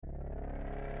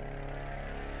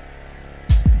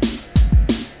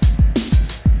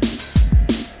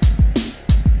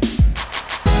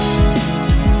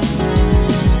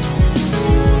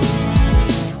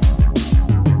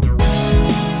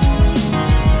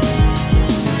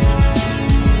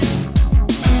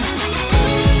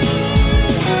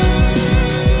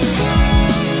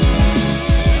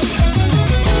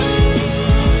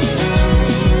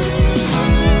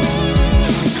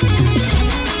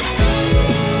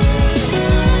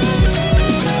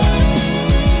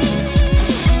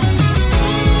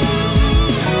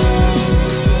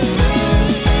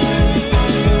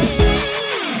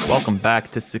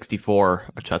back to 64,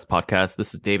 a chess podcast.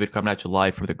 This is David coming at you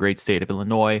live from the great state of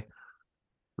Illinois.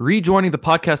 Rejoining the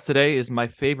podcast today is my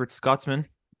favorite Scotsman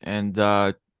and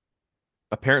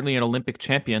apparently an Olympic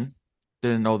champion.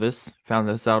 Didn't know this, found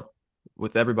this out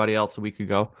with everybody else a week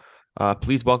ago.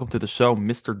 Please welcome to the show,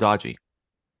 MrDodgy.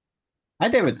 Hi,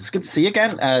 David. It's good to see you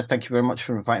again. Thank you very much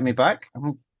for inviting me back.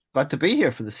 I'm glad to be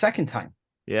here for the second time.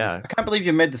 Yeah. I can't believe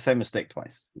you made the same mistake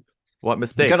twice. What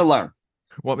mistake? You got to learn.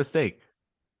 What mistake?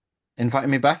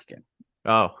 Inviting me back again.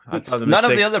 Oh, I thought the None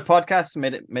mistake... of the other podcasts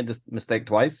made this mistake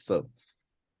twice. So,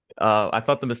 I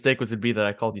thought the mistake would be that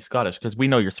I called you Scottish because we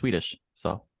know you're Swedish.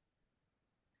 So,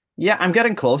 yeah, I'm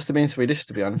getting close to being Swedish.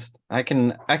 To be honest, I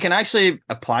can actually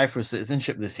apply for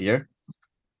citizenship this year.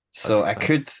 So I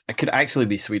could actually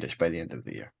be Swedish by the end of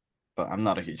the year, but I'm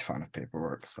not a huge fan of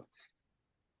paperwork. So.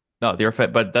 No,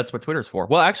 but that's what Twitter's for.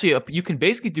 Well, actually, you can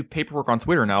basically do paperwork on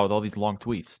Twitter now with all these long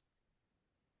tweets.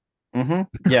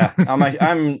 Yeah,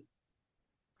 I'm.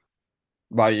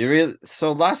 Wow, you really.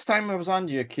 So last time I was on,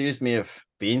 you accused me of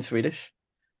being Swedish,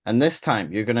 and this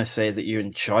time you're gonna say that you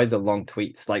enjoy the long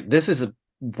tweets. Like this is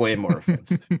way more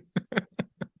offensive.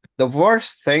 The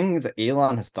worst thing that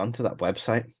Elon has done to that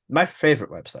website, my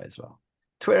favorite website as well.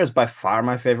 Twitter is by far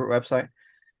my favorite website.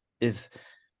 Is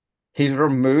he's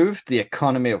removed the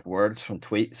economy of words from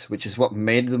tweets, which is what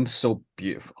made them so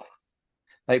beautiful.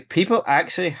 Like people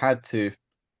actually had to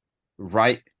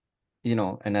write, in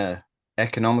a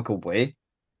economical way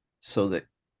so that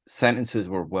sentences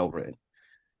were well written.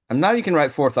 And now you can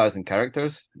write 4,000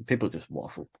 characters. People just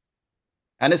waffle.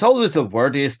 And it's always the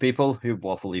wordiest people who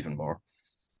waffle even more.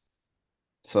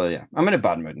 So yeah, I'm in a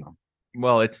bad mood now.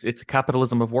 Well, it's a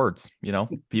capitalism of words,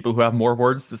 people who have more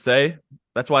words to say.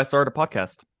 That's why I started a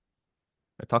podcast.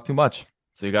 I talk too much.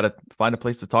 So you got to find a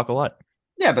place to talk a lot.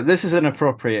 Yeah, but this is an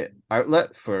appropriate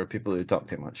outlet for people who talk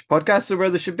too much. Podcasts are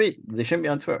where they should be. They shouldn't be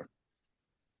on Twitter.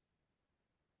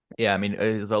 Yeah, I mean,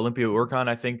 is Olympia Urkan,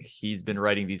 I think he's been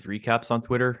writing these recaps on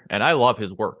Twitter, and I love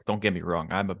his work. Don't get me wrong.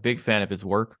 I'm a big fan of his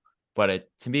work, but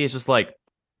to me, it's just like,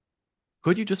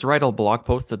 could you just write a blog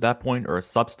post at that point or a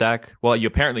Substack? Well, you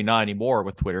apparently not anymore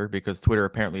with Twitter because Twitter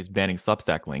apparently is banning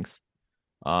Substack links.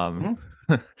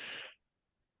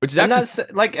 Which is that's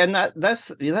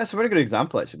a very good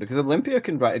example actually, because Olympia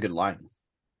can write a good line.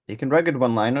 He can write good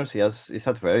one-liners. He's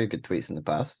had very good tweets in the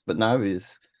past, but now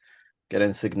he's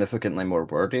getting significantly more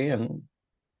wordy. And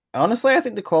honestly, I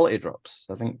think the quality drops.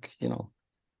 I think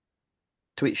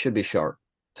tweets should be short,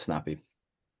 snappy.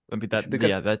 I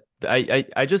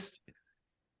just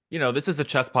this is a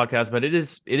chess podcast, but it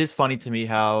is funny to me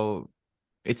how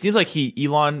it seems like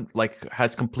Elon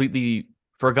has completely,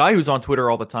 for a guy who's on Twitter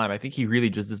all the time, I think he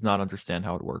really just does not understand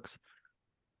how it works.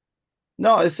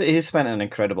 No, he spent an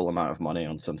incredible amount of money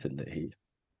on something that he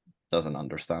doesn't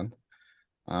understand.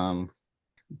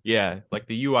 Yeah, like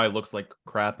the UI looks like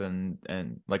crap, and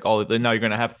like now you're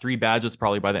gonna have 3 badges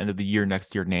probably by the end of the year next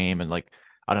to your name, and like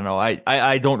I don't know,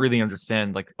 I don't really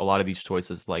understand like a lot of these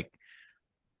choices. Like,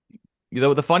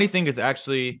 the funny thing is,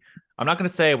 actually, I'm not gonna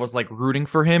say I was like rooting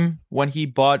for him when he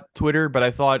bought Twitter, but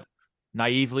I thought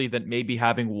naively that maybe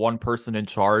having one person in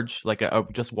charge, like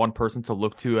just one person to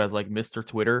look to as like Mr.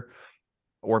 Twitter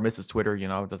or Mrs. Twitter,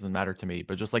 it doesn't matter to me,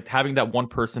 but just like having that one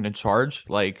person in charge,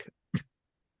 like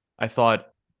I thought,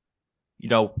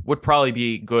 would probably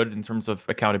be good in terms of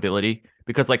accountability,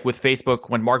 because like with Facebook,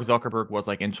 when Mark Zuckerberg was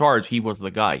like in charge, he was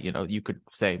the guy. You could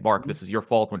say, Mark, this is your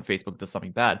fault when Facebook does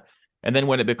something bad. And then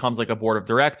when it becomes like a board of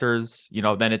directors,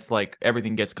 then it's like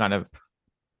everything gets kind of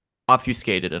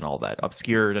obfuscated and all that,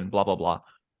 obscured and blah blah blah,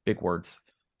 big words.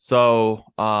 So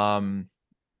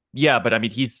yeah, but I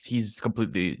mean he's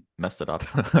completely messed it up.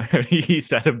 He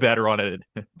said it better on it.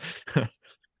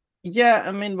 Yeah,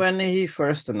 I mean, when he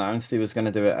first announced he was going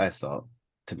to do it, I thought,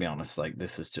 to be honest, like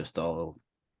this is just all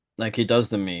like he does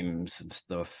the memes and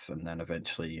stuff, and then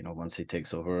eventually, once he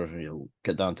takes over, he'll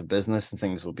get down to business and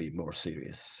things will be more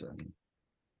serious.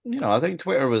 And I think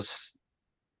Twitter was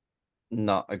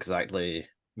not exactly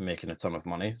making a ton of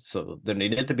money, so there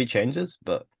needed to be changes.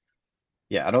 But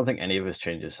yeah, I don't think any of his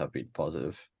changes have been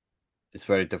positive. It's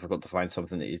very difficult to find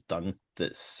something that he's done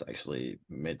that's actually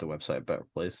made the website a better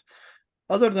place.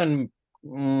 Other than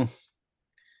he's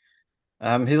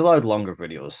allowed longer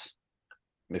videos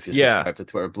if you subscribe to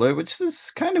Twitter Blue, which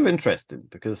is kind of interesting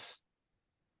because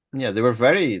they were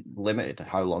very limited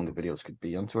how long the videos could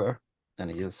be on Twitter, and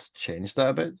he has changed that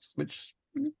a bit, which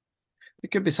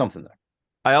it could be something there.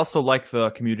 I also like the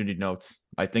community notes.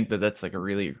 I think that's like a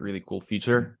really, really cool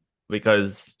feature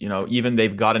because, even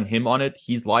they've gotten him on it.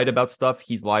 He's lied about stuff.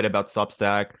 He's lied about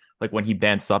Substack, like when he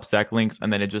banned Substack links,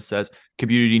 and then it just says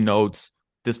community notes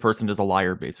this person is a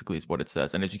liar, basically, is what it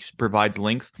says. And it just provides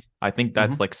links. I think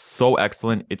that's Mhm. like so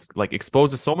excellent. It's like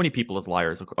exposes so many people as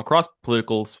liars across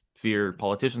political sphere,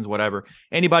 politicians, whatever.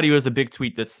 Anybody who has a big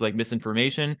tweet that's like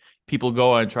misinformation, people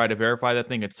go and try to verify that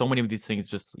thing. And so many of these things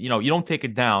just, you know, you don't take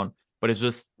it down, but it's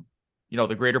just, you know,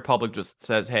 the greater public just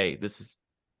says, hey, this is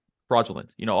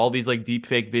fraudulent. You know, all these like deep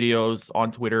fake videos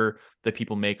on Twitter that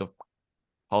people make of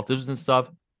politicians and stuff.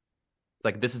 It's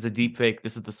like this is a deep fake.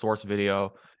 This is the source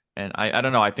video, and I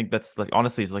don't know. I think that's like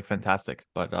honestly is like fantastic.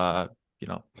 But you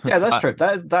know, Yeah, that's true.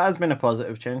 That has been a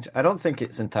positive change. I don't think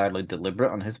it's entirely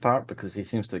deliberate on his part because he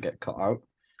seems to get caught out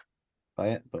by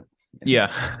it. But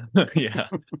yeah, yeah, yeah.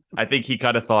 I think he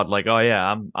kind of thought like, oh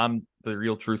yeah, I'm the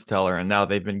real truth teller, and now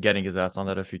they've been getting his ass on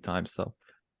that a few times. So,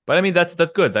 but I mean that's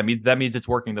good. That means it's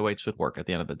working the way it should work at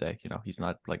the end of the day. You know, he's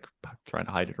not like trying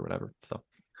to hide it or whatever. So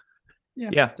yeah,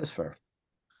 yeah. that's fair.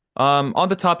 On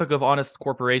the topic of honest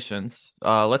corporations,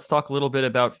 let's talk a little bit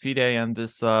about FIDE and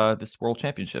this World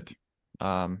Championship.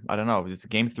 I don't know. This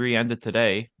game three ended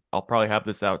today. I'll probably have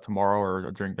this out tomorrow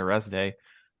or during the rest day.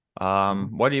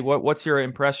 Mhm. What's your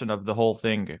impression of the whole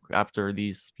thing after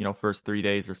these, you know, first 3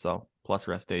 days or so plus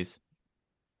rest days?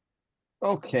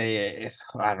 Okay,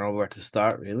 I don't know where to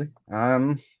start really.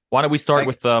 Why don't we start Like,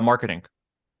 with marketing?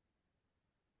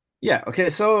 yeah, okay.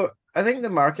 So I think the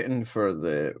marketing for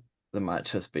the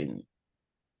match has been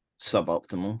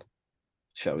suboptimal,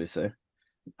 shall we say?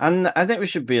 And I think we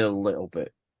should be a little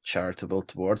bit charitable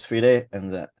towards FIDE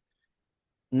in that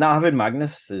not having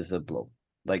Magnus is a blow.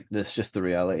 Like, that's just the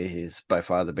reality. He's by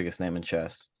far the biggest name in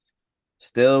chess.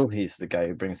 Still, he's the guy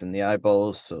who brings in the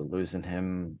eyeballs, so losing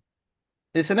him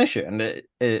is an issue. And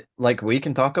it like we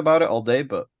can talk about it all day,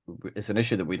 but it's an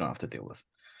issue that we don't have to deal with.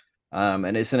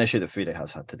 And it's an issue that FIDE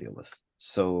has had to deal with.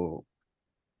 So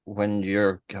when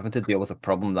you're having to deal with a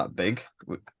problem that big,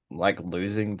 like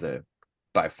losing the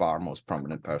by far most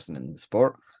prominent person in the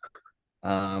sport, I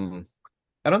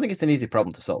don't think it's an easy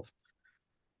problem to solve.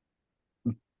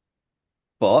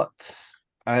 But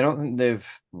I don't think they've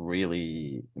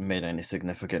really made any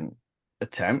significant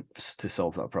attempts to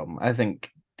solve that problem. I think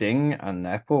Ding and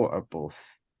Nepo are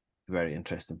both very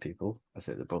interesting people. I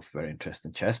think they're both very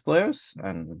interesting chess players,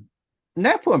 and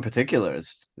Nepo in particular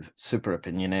is super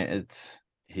opinionated.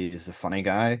 He's a funny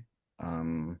guy.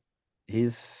 Um,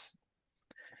 he's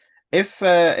if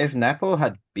Nepo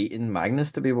had beaten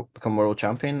Magnus to become world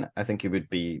champion, I think he would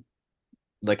be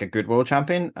like a good world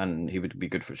champion, and he would be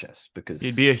good for chess He'd be because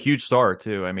a huge star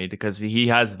too. I mean, because he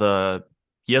has the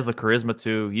charisma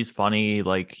too. He's funny.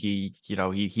 Like you know,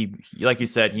 like you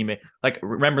said, he may like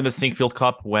remember the Sinkfield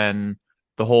Cup when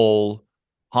the whole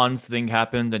Hans thing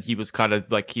happened, and he was kind of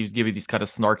like he was giving these kind of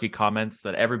snarky comments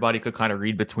that everybody could kind of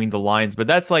read between the lines. But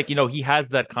that's like, you know, he has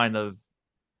that kind of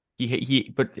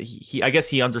he I guess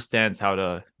he understands how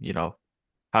to, you know,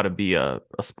 how to be a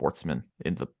sportsman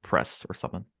in the press or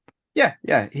something. yeah,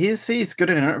 he's good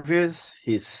in interviews.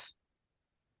 He's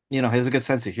he has a good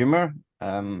sense of humor.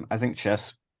 I think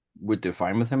chess would do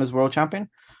fine with him as world champion.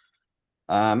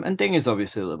 And Ding is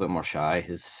obviously a little bit more shy.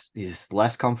 He's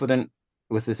less confident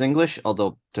with his English,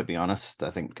 although to be honest, I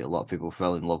think a lot of people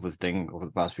fell in love with Ding over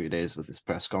the past few days with his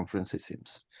press conference. It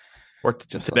seems Or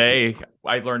just like today,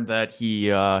 I learned that he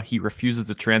refuses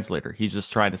a translator. He's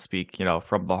just trying to speak, you know,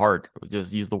 from the heart.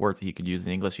 Just use the words that he could use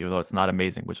in English, even though it's not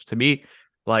amazing. Which to me,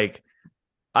 like,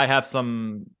 I have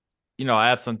some, you know, I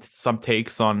have some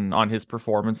takes on his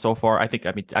performance so far. I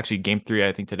mean, actually, game three,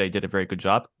 I think today did a very good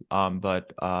job.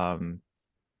 But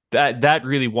that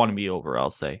really won me over. I'll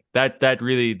say that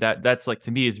really that's like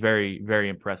to me is very very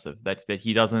impressive. That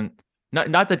he doesn't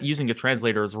not that using a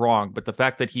translator is wrong, but the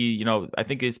fact that he, you know, I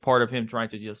think is part of him trying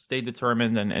to just stay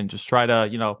determined and just try to,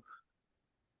 you know,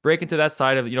 break into that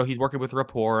side of, you know, he's working with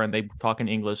rapport and they talk in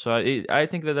English. So I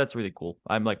think that's really cool.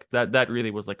 I'm like that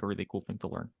really was like a really cool thing to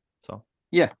learn. So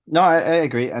yeah, no, I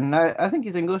agree, and I think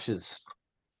his English is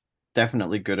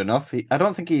definitely good enough. I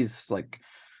don't think he's like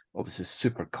obviously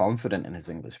super confident in his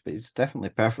English, but he's definitely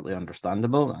perfectly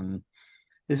understandable, and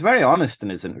he's very honest in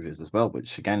his interviews as well,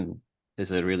 which again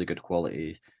is a really good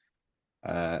quality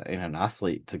in an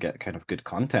athlete to get kind of good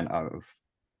content out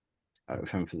of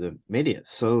him for the media.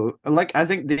 So like I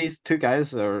think these two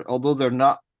guys are, although they're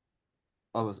not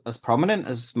as prominent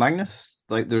as Magnus,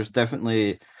 like they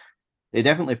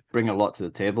definitely bring a lot to the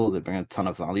table. They bring a ton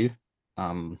of value.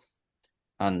 Um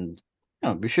and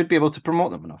we should be able to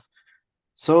promote them enough.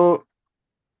 So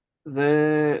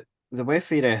the way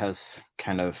FIDE has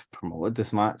kind of promoted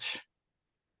this match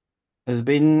has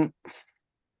been,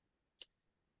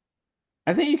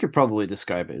 I think you could probably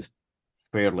describe it as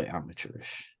fairly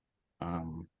amateurish.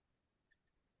 Um,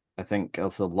 I think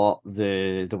of the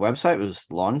website was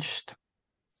launched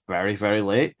very, very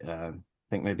late. I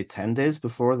think maybe 10 days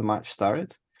before the match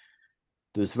started.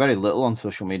 There was very little on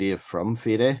social media from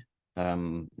FIDE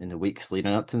in the weeks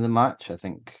leading up to the match. I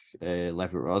think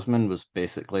Levitt Rosman was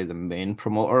basically the main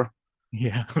promoter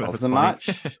Yeah, that of was the funny. match.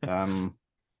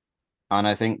 And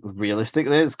I think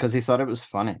realistically, it's because he thought it was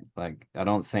funny. Like, I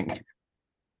don't think.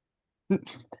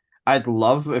 I'd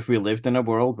love if we lived in a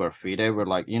world where FIDE were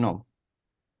like,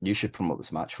 you should promote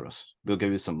this match for us. We'll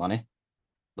give you some money.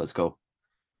 Let's go.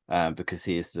 Because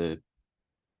he is the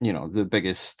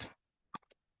biggest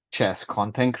chess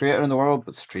content creator in the world,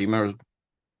 but streamer,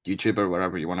 YouTuber,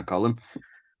 whatever you want to call him.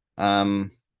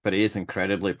 But he is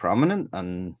incredibly prominent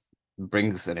and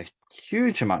brings in a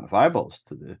huge amount of eyeballs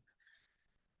to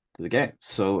the game.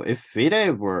 So if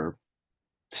FIDE were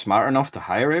smart enough to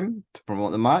hire him to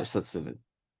promote the match, that's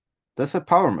a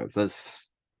power move.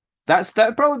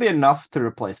 That'd probably be enough to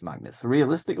replace Magnus.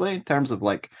 Realistically, in terms of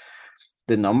like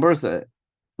the numbers that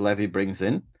Levy brings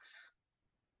in,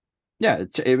 yeah,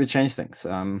 it would change things.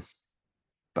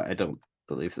 But I don't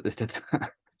believe that this did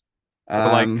that.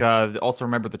 But like, also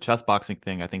remember the chess boxing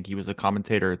thing. I think he was a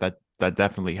commentator that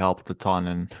definitely helped a ton.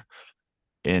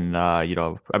 And I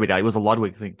mean, it was a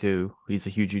Ludwig thing too. He's a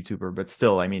huge YouTuber, but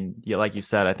still, I mean, yeah, like you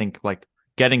said, I think like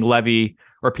getting Levy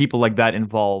or people like that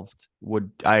involved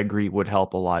I agree, would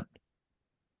help a lot.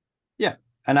 Yeah,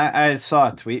 and I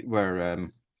saw a tweet where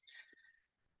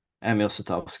Emil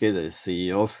Satovsky, the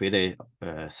CEO of FIDE,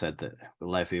 said that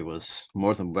Levy was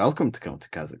more than welcome to come to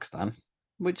Kazakhstan,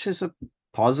 which is a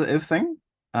positive thing.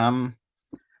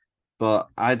 But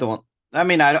I don't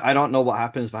know what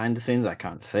happens behind the scenes. I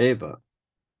can't say, but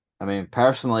I mean,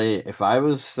 personally, if I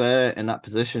was in that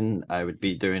position, I would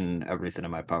be doing everything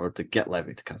in my power to get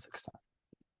Levy to Kazakhstan.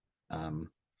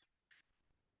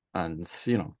 And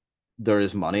there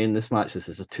is money in this match. This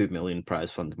is a 2 million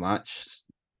prize fund match.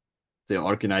 The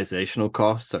organizational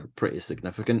costs are pretty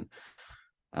significant.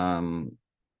 So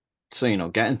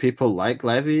getting people like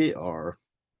Levy or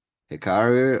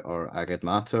Hikaru or Agad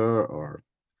Matar or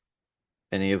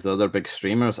any of the other big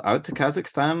streamers out to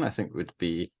Kazakhstan, I think would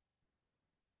be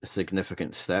a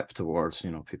significant step towards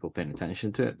people paying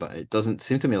attention to it. But it doesn't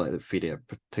seem to me like the FIDE are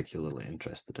particularly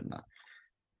interested in that.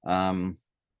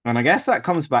 And I guess that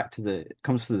comes to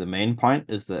the main point,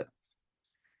 is that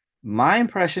my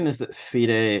impression is that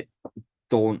FIDE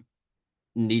don't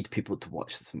need people to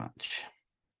watch this match.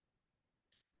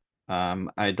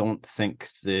 I don't think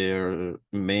their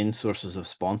main sources of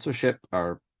sponsorship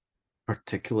are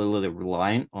particularly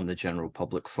reliant on the general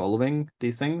public following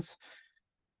these things,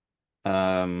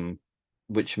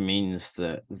 which means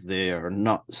that they are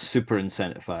not super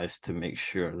incentivized to make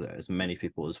sure that as many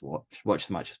people as watch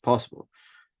the match as possible.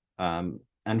 And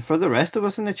for the rest of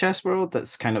us in the chess world,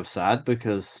 that's kind of sad,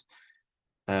 because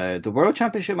the World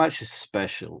Championship match is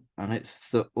special, and it's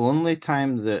the only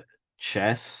time that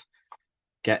chess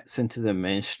gets into the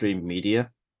mainstream media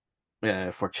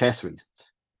for chess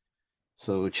reasons.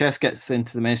 So chess gets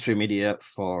into the mainstream media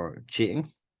for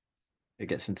cheating. It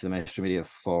gets into the mainstream media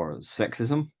for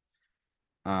sexism,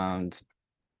 and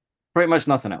pretty much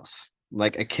nothing else.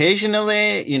 Like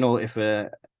occasionally, if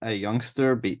a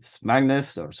youngster beats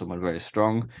Magnus or someone very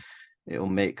strong, it'll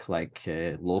make like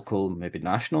local, maybe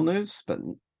national news, but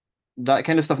that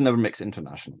kind of stuff never makes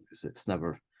international news. It's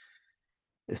never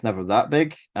that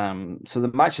big. So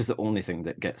the match is the only thing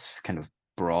that gets kind of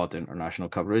broad international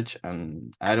coverage,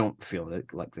 and I don't feel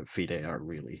like the FIDE are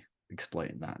really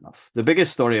exploiting that enough. The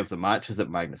biggest story of the match is that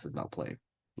Magnus is not playing,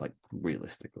 like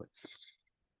realistically.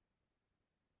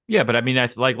 Yeah, but I mean,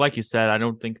 like you said, I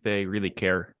don't think they really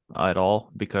care at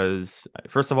all, because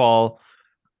first of all,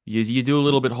 you do a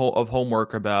little bit of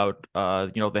homework about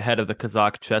the head of the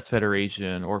Kazakh Chess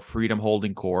Federation or Freedom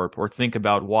Holding Corp, or think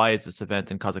about why is this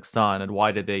event in Kazakhstan and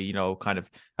why did they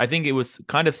I think it was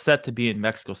kind of set to be in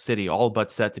Mexico City, all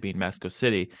but set to be in Mexico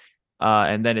City,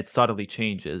 and then it subtly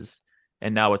changes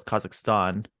and now it's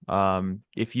Kazakhstan.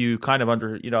 If you kind of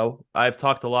I've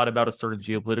talked a lot about a certain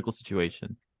geopolitical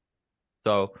situation.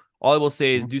 So all I will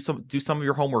say is do some of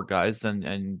your homework, guys,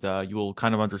 and you will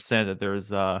kind of understand that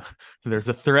there's a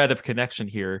thread of connection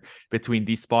here between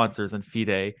these sponsors and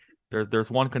FIDE. There's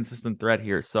one consistent thread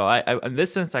here. So I in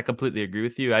this sense I completely agree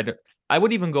with you. I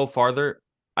would even go farther.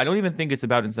 I don't even think it's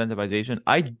about incentivization.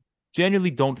 I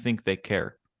genuinely don't think they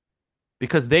care,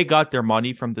 because they got their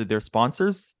money from their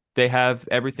sponsors. They have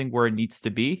everything where it needs to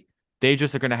be. They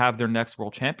just are going to have their next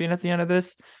world champion at the end of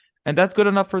this. And that's good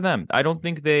enough for them. I don't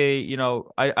think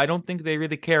I don't think they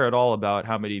really care at all about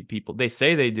how many people. They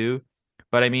say they do.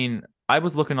 But I mean, I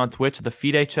was looking on Twitch, the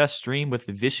FIDE chess stream with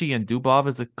Vishy and Dubov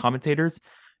as the commentators.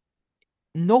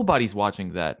 Nobody's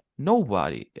watching that.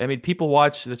 Nobody. I mean, people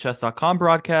watch the chess.com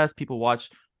broadcast, people watch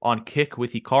on Kick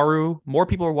with Hikaru. More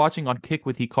people are watching on Kick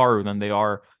with Hikaru than they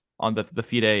are on the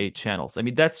FIDE channels. I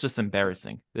mean, that's just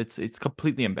embarrassing. It's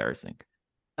completely embarrassing.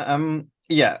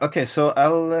 Yeah, okay, so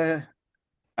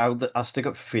I'll stick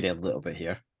up for FIDE a little bit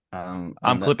here. I'm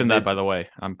And clipping that, the by the way.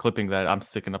 I'm clipping that. I'm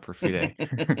sticking up for FIDE.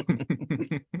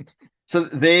 so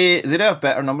they do have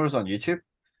better numbers on YouTube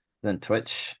than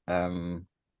Twitch.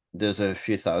 There's a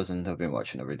few thousand I've been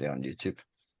watching every day on YouTube.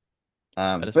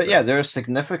 That is But yeah, correct. they're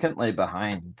significantly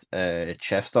behind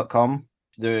chess.com.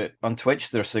 They're on Twitch,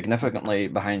 they're significantly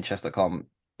behind chess.com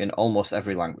in almost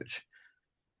every language.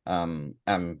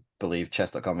 I believe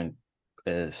chess.com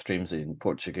streams in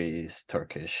Portuguese,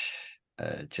 Turkish,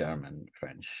 German,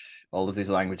 French. All of these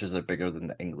languages are bigger than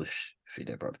the English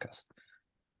FIDE broadcast.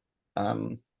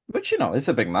 Which is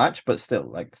a big match, but still,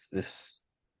 like this,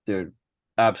 they're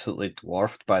absolutely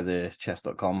dwarfed by the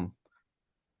chess.com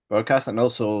broadcast, and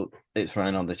also it's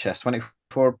running on the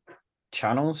Chess24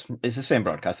 channels. It's the same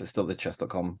broadcast. It's still the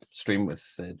chess.com stream with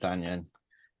Danya and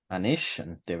Anish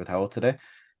and David Howell today.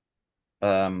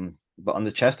 But on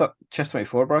the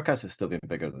Chess24 broadcast, it's still been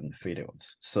bigger than the FIDE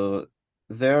ones. So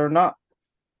they're not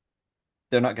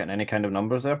getting any kind of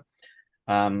numbers there.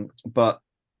 But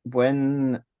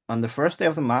when on the first day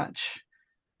of the match,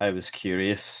 I was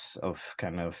curious of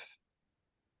kind of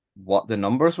what the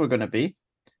numbers were going to be.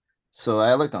 So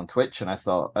I looked on Twitch and I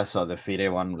thought I saw the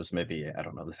FIDE one was maybe, I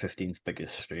don't know, the 15th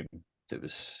biggest stream that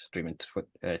was streaming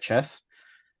chess.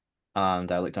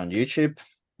 And I looked on YouTube,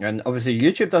 and obviously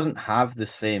YouTube doesn't have the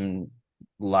same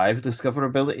live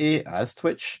discoverability as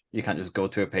Twitch. You can't just go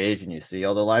to a page and you see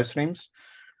all the live streams.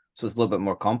 So it's a little bit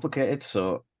more complicated.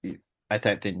 So I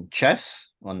typed in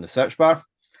chess on the search bar,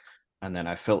 and then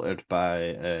I filtered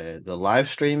by the live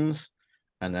streams,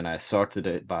 and then I sorted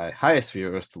it by highest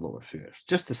viewers to lowest viewers,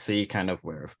 just to see kind of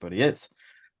where everybody is.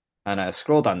 And I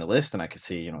scrolled down the list, and I could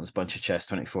see, there's a bunch of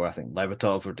Chess24. I think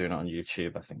Levitov were doing it on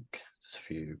YouTube. I think there's a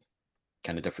few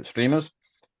kind of different streamers.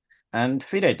 And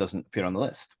FIDE doesn't appear on the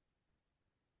list.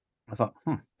 I thought,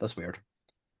 that's weird.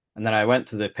 And then I went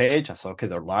to the page. I saw, okay,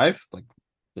 they're live. Like,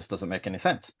 this doesn't make any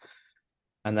sense.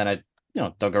 And then I,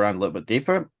 dug around a little bit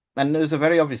deeper. And there's a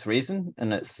very obvious reason,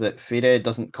 and it's that FIDE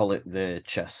doesn't call it the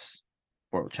Chess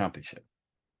World Championship.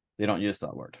 They don't use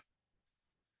that word.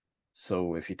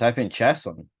 So if you type in chess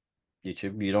on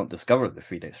YouTube, you don't discover the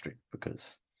FIDE stream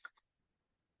because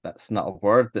that's not a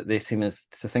word that they seem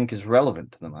to think is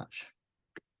relevant to the match.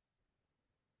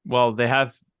 Well, they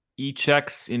have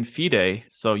e-checks in FIDE,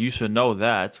 so you should know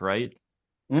that, right?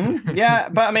 Yeah,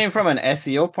 but I mean, from an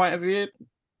SEO point of view,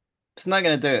 it's not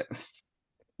going to do it.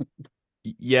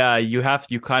 Yeah, you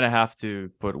kind of have to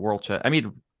put world chess. I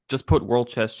mean, just put world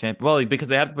chess champ. Well, because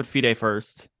they have to put FIDE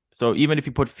first. So even if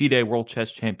you put FIDE World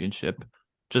Chess Championship,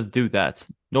 just do that.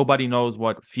 Nobody knows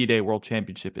what FIDE World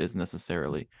Championship is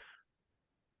necessarily.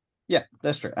 Yeah,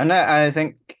 that's true. And I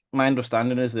think my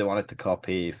understanding is they wanted to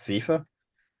copy FIFA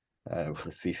with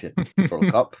the FIFA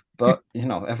World Cup, but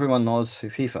everyone knows who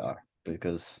FIFA are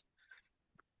because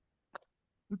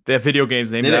they have video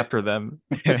games named after them.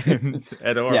 And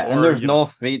there's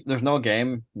no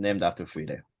game named after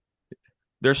FIDE.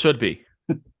 There should be.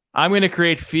 I'm going to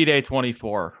create FIDE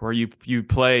 24 where you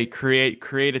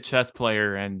create a chess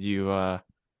player and you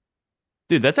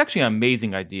dude, that's actually an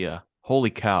amazing idea. Holy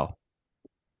cow.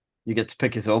 You get to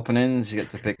pick his openings, you get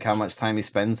to pick how much time he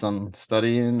spends on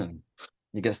studying, and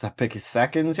you get to pick his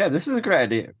seconds. Yeah, this is a great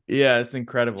idea. Yeah, it's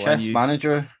incredible. Chess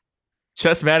Manager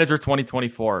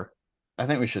 2024. I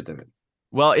think we should do it.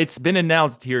 Well, it's been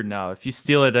announced here now. If you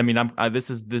steal it, I mean,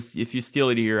 if you steal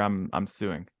it here, I'm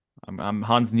suing. I'm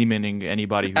Hans Niemaning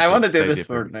anybody who I want to do this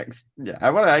for next. Yeah,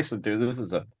 I want to actually do this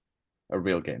as a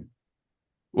real game.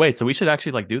 Wait, so we should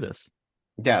actually do this.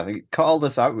 Yeah, cut all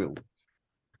this out.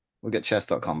 We'll get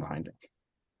chess.com behind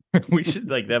it. We should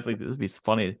definitely this would be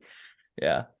funny.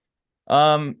 Yeah.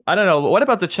 I don't know. What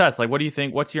about the chess? What do you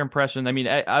think? What's your impression? I mean,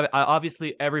 I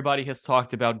obviously everybody has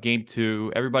talked about game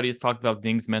 2. Everybody has talked about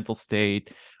Ding's mental state.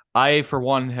 I, for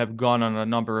one, have gone on a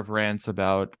number of rants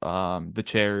about the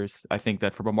chairs. I think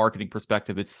that from a marketing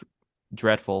perspective, it's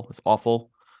dreadful. It's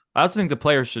awful. I also think the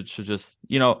players should just,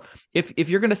 if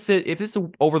you're gonna if this is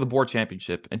an over the board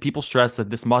championship and people stress that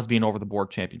this must be an over the board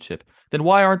championship, then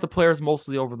why aren't the players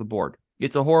mostly over the board?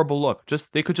 It's a horrible look.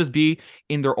 They could just be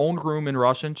in their own room in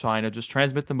Russia and China, just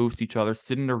transmit the moves to each other,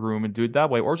 sit in their room and do it that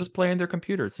way, or just play in their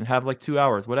computers and have 2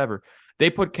 hours, whatever. They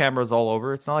put cameras all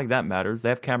over. It's not like that matters. They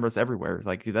have cameras everywhere.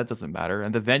 That doesn't matter.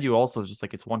 And the venue also is just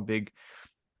it's one big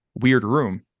weird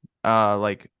room.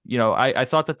 Like, I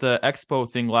thought that the expo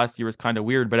thing last year was kind of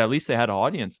weird, but at least they had an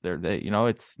audience there.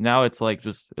 It's now it's like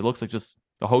just it looks like just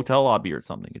a hotel lobby or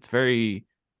something. It's very,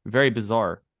 very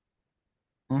bizarre.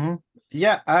 Mm-hmm.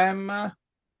 Yeah,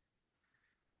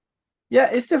 yeah,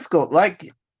 it's difficult.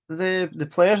 Like the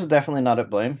players are definitely not at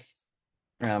blame.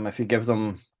 If you give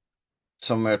them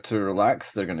somewhere to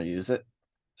relax, they're going to use it.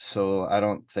 So I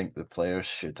don't think the players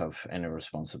should have any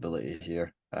responsibility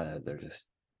here.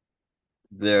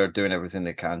 They're doing everything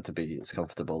they can to be as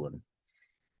comfortable and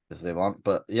as they want.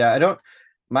 But yeah, I don't.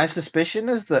 My suspicion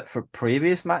is that for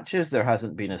previous matches there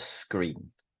hasn't been a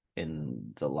screen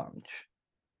in the lounge.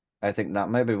 I think that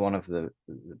may be one of the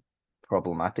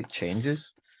problematic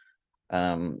changes.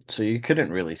 So you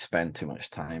couldn't really spend too much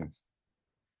time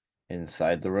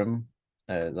inside the room,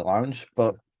 the lounge.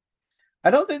 But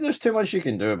I don't think there's too much you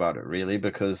can do about it, really,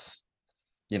 because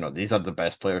these are the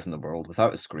best players in the world.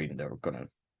 Without a screen, they're going to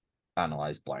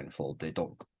analyze blindfold. They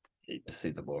don't need to see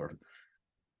the board.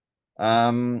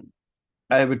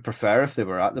 I would prefer if they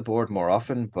were at the board more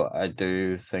often, but I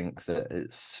do think that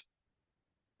it's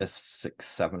a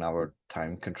 6-7 hour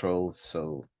time control,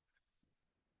 so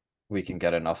we can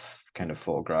get enough kind of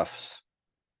photographs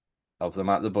of them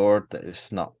at the board that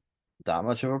it's not that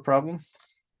much of a problem.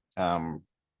 But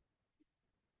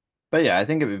yeah, I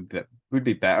think would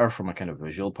be better from a kind of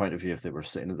visual point of view if they were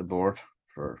sitting at the board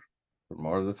for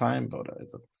more of the time. But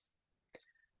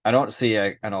I don't see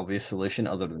an obvious solution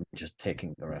other than just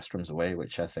taking the restrooms away,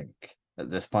 which I think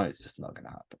at this point is just not going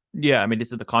to happen. Yeah, I mean,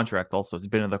 this is the contract also. It's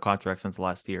been in the contract since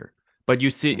last year. But you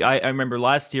see, I remember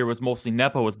last year was mostly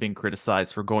Nepo was being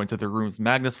criticized for going to the rooms.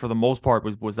 Magnus, for the most part,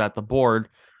 was at the board.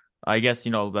 I guess,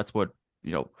 that's what,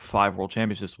 5 world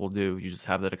championships will do. You just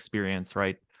have that experience,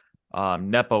 right?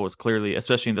 Nepo was clearly,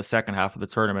 especially in the second half of the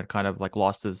tournament, kind of like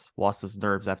lost his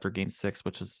nerves after game 6,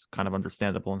 which is kind of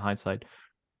understandable in hindsight.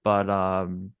 But I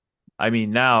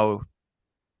mean, now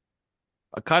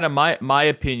kind of my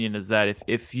opinion is that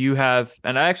if you have,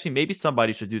 and I actually, maybe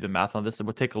somebody should do the math on this, it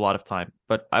would take a lot of time,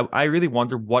 but I really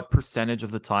wonder what percentage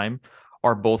of the time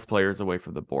are both players away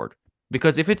from the board,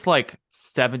 because if it's like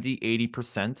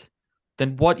 70-80%,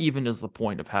 then what even is the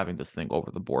point of having this thing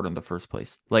over the board in the first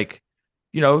place? Like,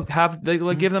 have they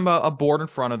like give them a board in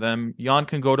front of them. Jan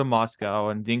can go to Moscow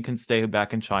and Ding can stay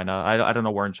back in China. I don't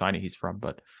know where in China he's from,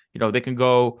 but they can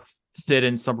go sit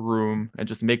in some room and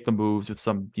just make the moves with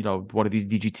some, one of these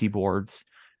DGT boards,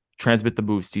 transmit the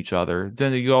moves to each other.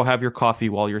 Then you go have your coffee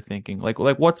while you're thinking. Like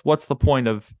what's the point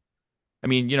of? I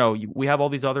mean, we have all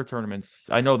these other tournaments.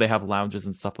 I know they have lounges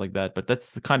and stuff like that, but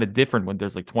that's kind of different when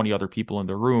there's like 20 other people in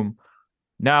the room.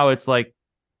 Now it's like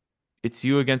it's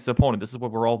you against the opponent. This is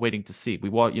what we're all waiting to see. We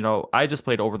want, I just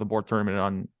played over the board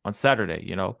tournament on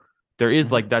Saturday. There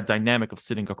is like that dynamic of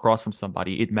sitting across from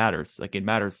somebody. It matters. Like it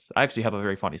matters. I actually have a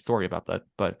very funny story about that,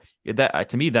 but that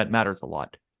to me that matters a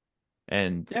lot.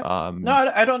 And yeah. No,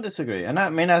 I don't disagree. And I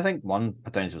mean, I think one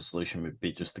potential solution would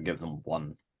be just to give them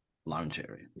one lounge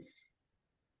area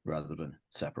rather than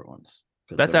separate ones.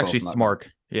 That's actually smart.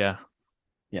 Yeah.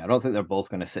 Yeah, I don't think they're both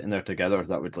going to sit in there together.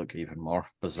 That would look even more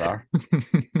bizarre.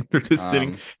 They're just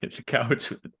sitting in the couch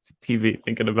with TV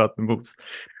thinking about the moves.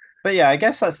 But yeah, I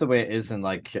guess that's the way it is in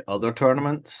like other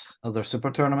tournaments, other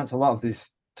super tournaments. A lot of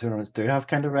these tournaments do have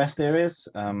kind of rest areas.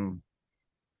 But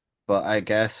I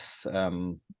guess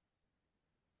that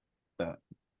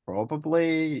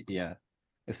probably, yeah,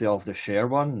 if they all have to share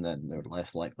one, then they're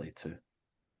less likely to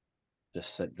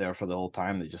just sit there for the whole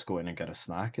time. They just go in and get a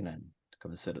snack and then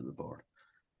come and sit at the board.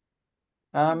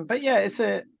 But yeah,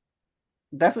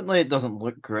 definitely it doesn't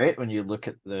look great when you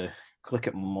click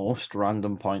at most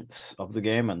random points of the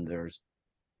game and there's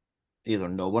either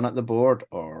no one at the board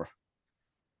or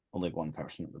only one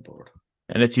person at the board.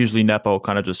 And it's usually Nepo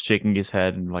kind of just shaking his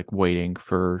head and like waiting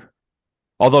for.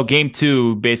 Although game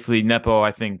 2, basically Nepo,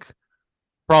 I think,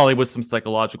 probably was some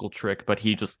psychological trick, but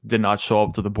he just did not show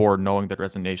up to the board knowing that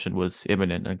resignation was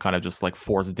imminent and kind of just like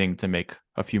forced Ding to make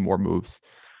a few more moves.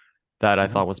 That I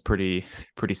thought was pretty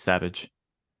savage.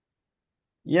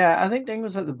 Yeah, I think Ding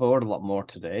was at the board a lot more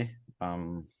today.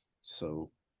 So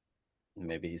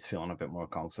maybe he's feeling a bit more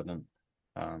confident.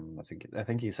 I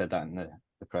think he said that in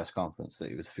the press conference that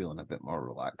he was feeling a bit more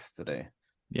relaxed today.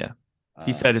 Yeah.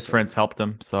 He said his friends helped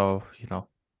him, so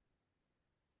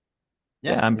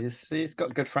Yeah, he's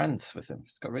got good friends with him.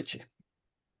 He's got Richie.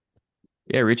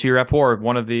 Yeah, Richie Rapport,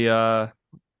 one of the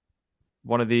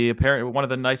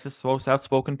nicest, most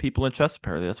outspoken people in chess.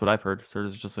 Apparently, that's what I've heard. So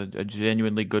he's just a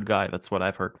genuinely good guy. That's what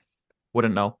I've heard.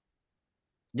 Wouldn't know.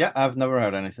 Yeah, I've never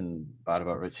heard anything bad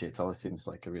about Richie. It always seems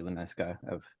like a really nice guy.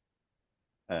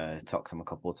 I've talked to him a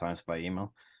couple of times by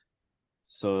email.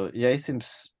 So yeah, he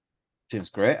seems Seems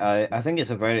great. I think it's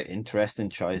a very interesting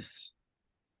choice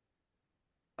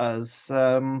as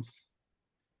not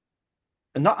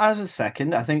as a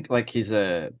second. I think like he's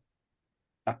a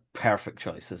perfect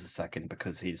choice as a second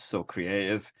because he's so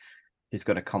creative. He's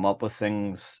going to come up with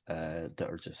things that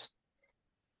are just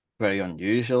very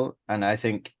unusual. And I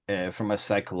think from a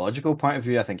psychological point of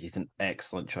view, I think he's an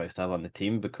excellent choice to have on the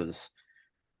team because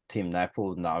Team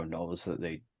Nepal now knows that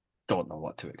they don't know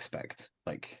what to expect.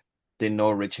 Like they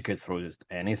know Richie could throw just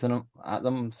anything at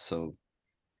them. So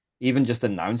even just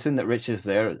announcing that Rich is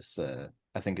there is,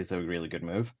 I think, is a really good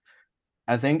move.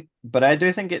 I think, but I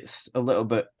do think it's a little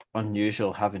bit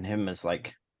unusual having him as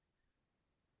like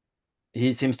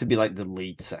he seems to be like the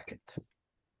lead second.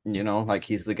 You know, like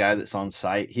he's the guy that's on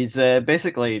site. He's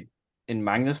basically in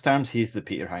Magnus terms, he's the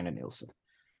Peter Heine Nielsen,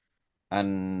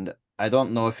 and I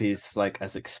don't know if he's like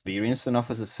as experienced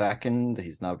enough as a second.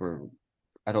 He's never.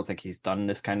 I don't think he's done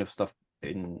this kind of stuff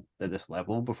in at this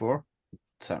level before.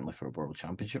 Certainly for a world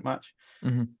championship match.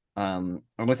 Mm-hmm. And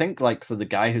I think like for the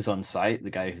guy who's on site, the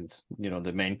guy who's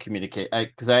the main communicator,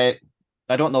 because I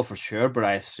don't know for sure, but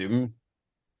I assume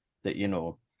that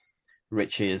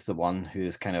Richie is the one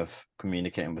who's kind of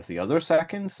communicating with the other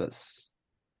seconds. That's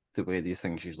the way these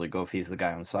things usually go. If he's the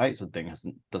guy on site, so Ding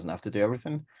doesn't have to do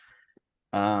everything.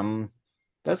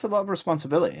 That's a lot of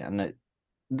responsibility, and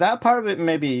that part of it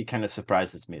maybe kind of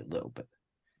surprises me a little bit.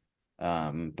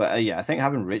 But yeah, I think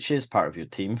having Richie as part of your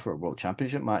team for a world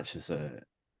championship match is a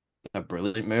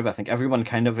brilliant move. I think everyone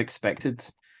kind of expected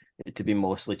it to be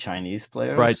mostly Chinese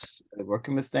players Right.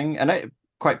 working with Ding, and it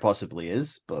quite possibly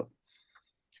is, but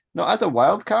no, as a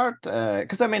wild card,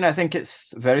 because I mean, I think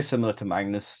it's very similar to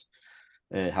Magnus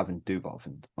having Dubov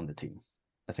on the team.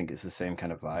 I think it's the same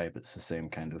kind of vibe. It's the same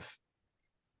kind of,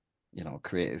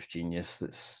 creative genius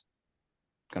that's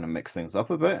going to mix things up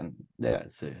a bit. And yeah,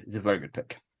 it's a very good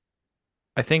pick.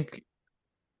 I think.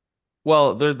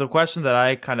 Well, the question that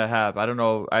I kind of have, I don't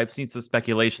know. I've seen some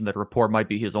speculation that Rapport might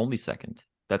be his only second.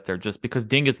 That they're just because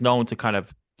Ding is known to kind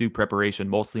of do preparation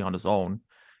mostly on his own.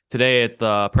 Today at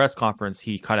the press conference,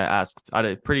 he kind of asked,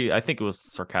 I think it was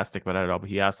sarcastic, but I don't know. But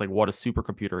he asked like what a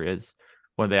supercomputer is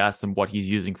when they asked him what he's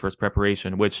using for his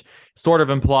preparation, which sort of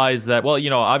implies that, well,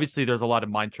 obviously there's a lot of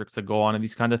mind tricks that go on in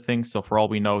these kind of things. So for all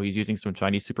we know, he's using some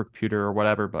Chinese supercomputer or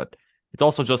whatever. But it's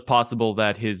also just possible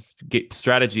that his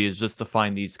strategy is just to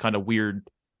find these kind of weird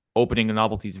opening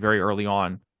novelties very early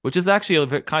on, which is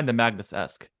actually a kind of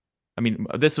Magnus-esque. I mean,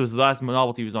 this was the last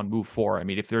novelty was on move 4. I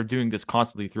mean, if they're doing this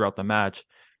constantly throughout the match,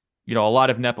 a lot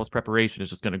of Nepal's preparation is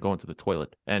just going to go into the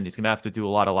toilet, and he's going to have to do a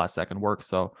lot of last second work.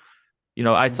 So,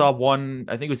 I saw one,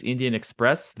 I think it was Indian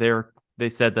Express. They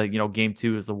said that, game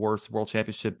 2 is the worst world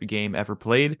championship game ever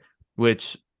played,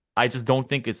 which I just don't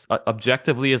think is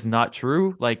objectively is not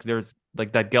true. Like there's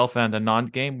like that Gelfand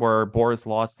Anand game where Boris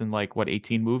lost in like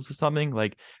 18 moves or something.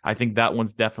 Like I think that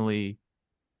one's definitely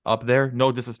up there.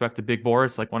 No disrespect to Big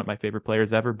Boris, like one of my favorite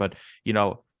players ever, but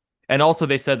and also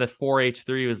they said that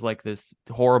 4H3 was like this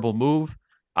horrible move.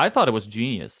 I thought it was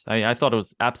genius. I thought it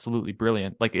was absolutely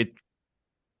brilliant. Like it,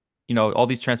 all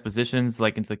these transpositions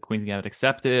like into the Queen's Gambit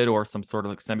accepted or some sort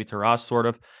of like semi-tirage sort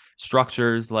of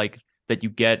structures like that you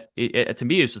get. It to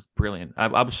me is just brilliant.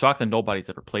 I was shocked that nobody's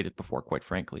ever played it before, quite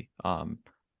frankly.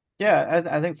 Yeah,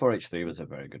 I think 4H3 was a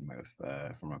very good move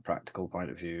from a practical point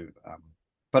of view.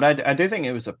 But I do think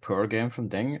it was a poor game from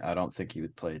Ding. I don't think he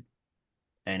would play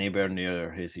anywhere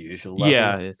near his usual level.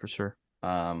 Yeah, for sure.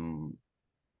 I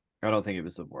don't think it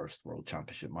was the worst world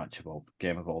championship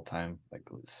game of all time. Like,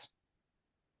 let's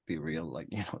be real. Like,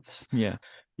 it's Yeah.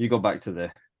 You go back to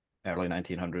the early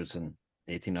 1900s and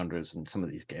 1800s, and some of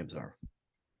these games are,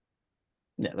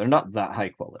 they're not that high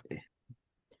quality.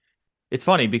 It's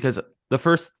funny because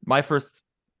my first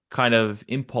kind of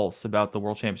impulse about the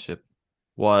world championship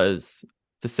was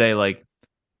to say like,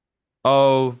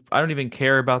 oh, I don't even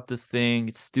care about this thing.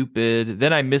 It's stupid.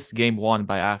 Then I missed game 1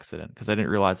 by accident because I didn't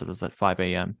realize it was at 5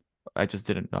 a.m. I just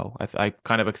didn't know. I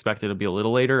kind of expected it to be a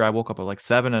little later. I woke up at like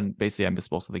 7 and basically I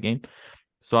missed most of the game.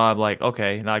 So I'm like,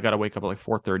 okay, now I got to wake up at like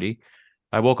 4:30.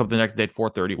 I woke up the next day at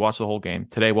 4:30, watched the whole game.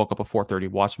 Today, woke up at 4:30,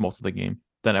 watched most of the game.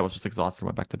 Then I was just exhausted,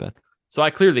 went back to bed. So I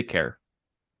clearly care.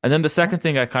 And then the second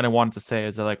thing I kind of wanted to say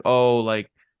is that like, oh,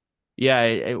 like, yeah,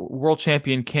 a world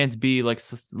champion can't be like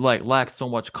lack so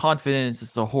much confidence.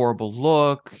 It's a horrible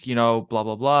look, blah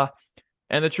blah blah.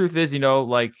 And the truth is,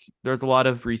 like there's a lot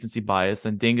of recency bias,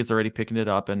 and Ding is already picking it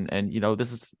up. And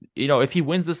this is, if he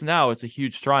wins this now, it's a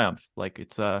huge triumph. Like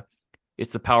it's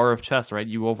the power of chess, right?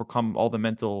 You overcome all the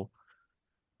mental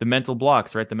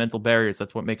blocks, right? The mental barriers.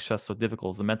 That's what makes chess so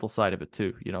difficult. Is the mental side of it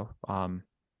too,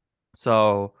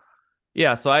 So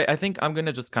Yeah, so I think I'm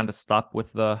gonna just kind of stop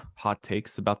with the hot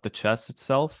takes about the chess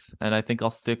itself, and I think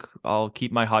I'll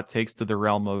keep my hot takes to the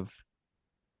realm of,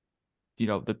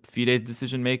 the FIDE's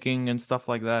decision making and stuff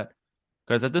like that.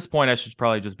 Because at this point, I should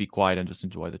probably just be quiet and just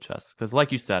enjoy the chess. Because,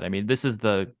 like you said, I mean, this is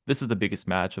the biggest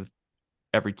match of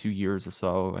every 2 years or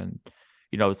so, and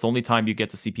it's the only time you get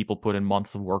to see people put in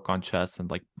months of work on chess and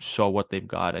like show what they've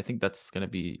got. I think that's gonna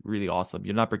be really awesome.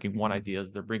 You're not bringing one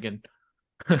ideas; they're bringing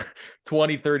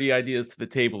 20, 30 ideas to the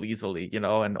table easily, and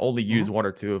only use Mhm. one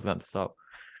or two of them. So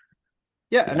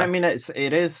Yeah, and I yeah, mean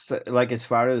it is like as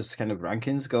far as kind of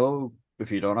rankings go,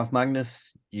 if you don't have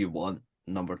Magnus, you want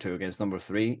number two against number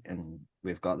three, and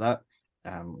we've got that.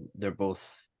 They're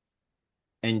both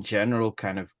in general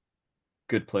kind of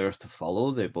good players to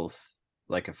follow. They both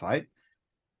like a fight.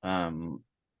 Um,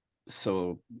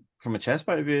 so from a chess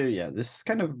point of view, yeah, this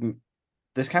kind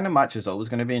of match is always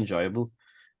going to be enjoyable,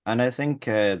 and I think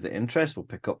the interest will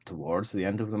pick up towards the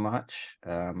end of the match.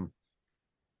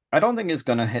 I don't think it's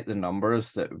going to hit the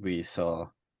numbers that we saw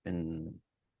in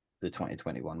the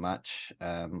 2021 match.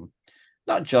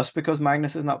 Not just because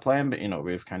Magnus is not playing, but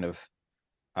we've kind of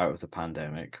out of the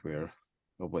pandemic, we're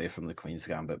away from the Queen's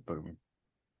Gambit boom.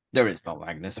 There is no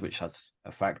Magnus, which has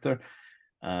a factor.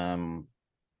 Um,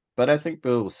 but I think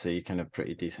we'll see kind of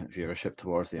pretty decent viewership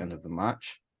towards the end of the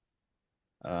match.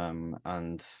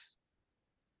 And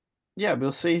yeah,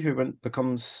 we'll see who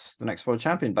becomes the next world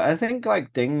champion. But I think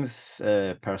like Ding's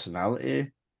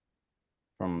personality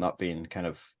from not being kind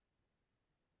of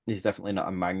he's definitely not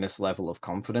a Magnus level of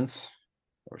confidence,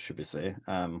 or should we say?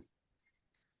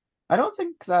 I don't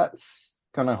think that's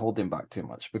gonna hold him back too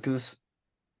much because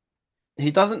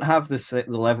he doesn't have the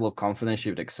level of confidence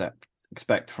you would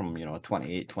expect from a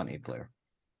 28-20 player,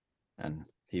 and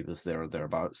he was there or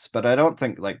thereabouts. But I don't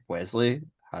think like Wesley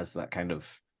has that kind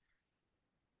of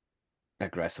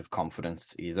aggressive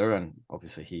confidence either, and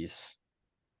obviously he's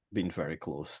been very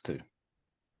close to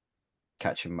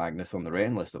catching Magnus on the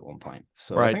rating list at one point.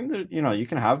 So I right. think that you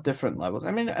can have different levels.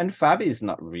 I mean, and Fabi's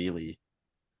not really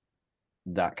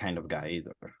that kind of guy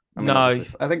either. I mean, No,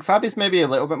 obviously, I think Fabi's maybe a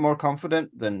little bit more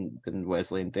confident than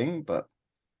Wesley and Ding, but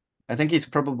I think he's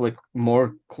probably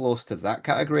more close to that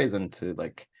category than to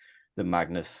like the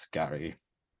Magnus, Gary,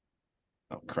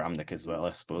 Kramnik as well,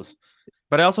 I suppose.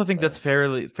 but I also think that's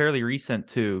Uh, fairly recent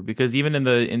too, because even in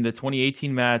the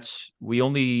 2018 match,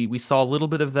 we saw a little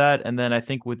bit of that, and then I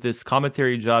think with this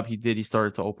commentary job he did, he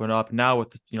started to open up. Now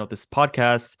with this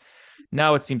podcast,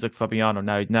 now it seems like Fabiano.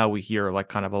 Now we hear like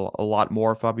kind of a lot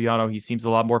more Fabiano. He seems a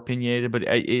lot more opinionated, but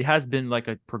it has been like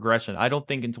a progression. I don't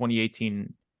think in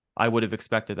 2018 I would have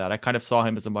expected that. I kind of saw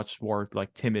him as a much more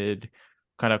like timid,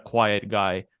 kind of quiet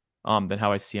guy than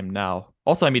how I see him now.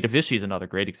 Also, I mean, Vichy is another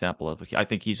great example of. I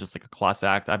think he's just like a class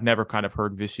act. I've never kind of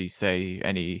heard Vichy say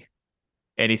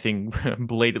anything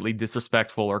blatantly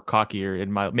disrespectful or cocky or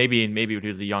in my maybe when he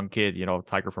was a young kid,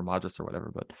 Tiger from Madras or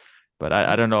whatever. But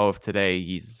I mhm. don't know if today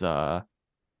he's I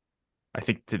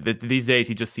think these days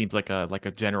he just seems like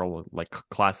a general like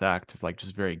class act, like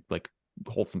just very like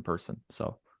wholesome person.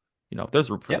 So, there's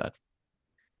room for Yeah, that.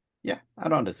 yeah, I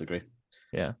don't disagree.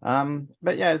 Yeah.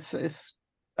 But yeah, it's.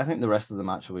 I think the rest of the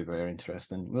match will be very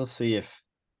interesting. We'll see if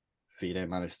FIDE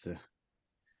managed to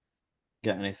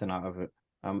get anything out of it.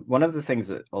 One of the things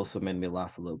that also made me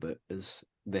laugh a little bit is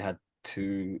they had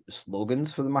two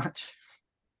slogans for the match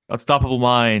Unstoppable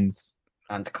Minds.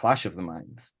 and Clash of the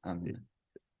Minds. And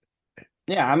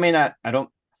yeah, I mean, I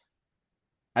don't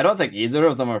think either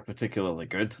of them are particularly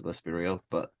good. Let's be real,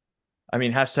 but I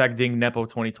mean, hashtag Ding Nepo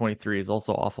 2023 is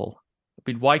also awful.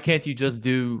 I mean, why can't you just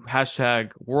do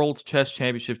hashtag World Chess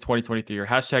Championship 2023 or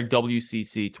hashtag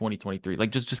WCC 2023?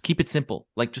 Like, just keep it simple.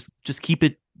 Like, just keep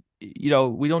it. We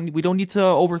don't need to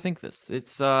overthink this.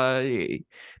 It's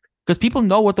because people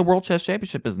know what the World Chess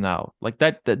Championship is now. Like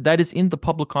that is in the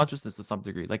public consciousness to some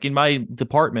degree. Like in my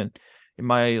department, in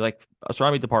my like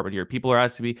astronomy department here, people are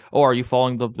asking me, "Oh, are you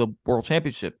following the World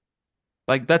Championship?"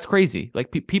 Like that's crazy.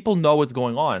 Like people know what's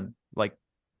going on. Like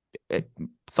it,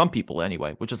 some people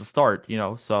anyway, which is a start.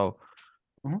 So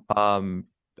Mhm. um,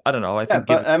 I don't know. I Yeah, think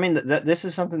but given I mean, this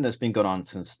is something that's been going on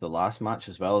since the last match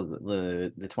as well.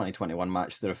 The 2021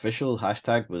 match, their official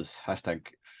hashtag was hashtag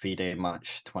FIDE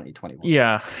match 2021,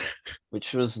 yeah.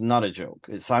 which was not a joke.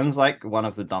 It sounds like one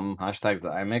of the dumb hashtags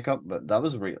that I make up, but that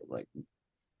was real. Like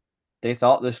they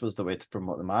thought this was the way to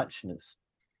promote the match, and it's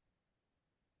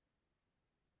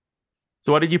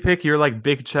So what did you pick? You're like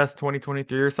Big Chess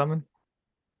 2023 or something?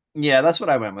 yeah, that's what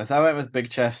I went with. I went with Big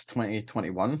Chess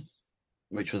 2021,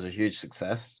 which was a huge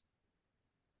success.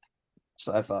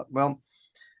 So I thought, well,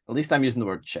 at least I'm using the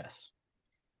word chess.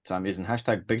 So I'm using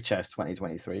hashtag Big Chess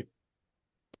 2023.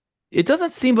 it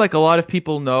doesn't seem like a lot of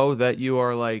people know that you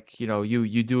are like,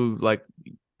 you do like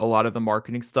a lot of the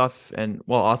marketing stuff and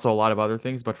well, also a lot of other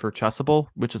things, but for Chessable,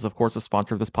 which is of course a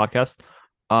sponsor of this podcast.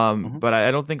 Mhm. But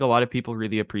I don't think a lot of people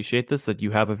really appreciate this, that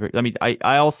you have a very, I mean,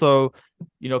 I also,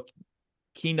 you know,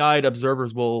 keen-eyed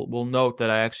observers will note that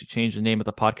I actually changed the name of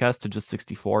the podcast to just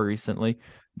 64 recently.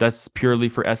 That's purely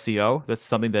for SEO. That's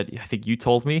something that I think you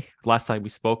told me last time we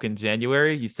spoke in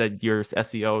January. You said your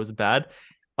SEO is bad.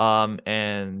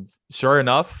 And sure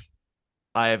enough,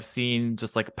 I have seen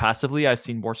just like passively, I've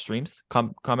seen more streams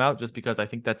come out just because I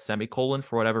think that semicolon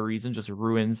for whatever reason just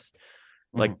ruins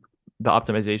like Mhm. the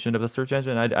optimization of the search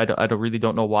engine. I don't really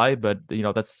don't know why, but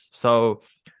that's so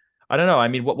I don't know. I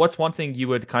mean, what's one thing you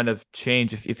would kind of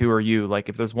change if it were you? Like,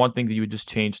 if there's one thing that you would just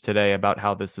change today about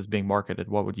how this is being marketed,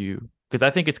 what would you? Because I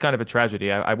think it's kind of a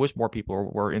tragedy. I wish more people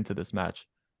were into this match.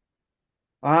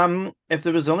 If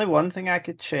there was only one thing I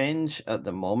could change at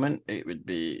the moment, it would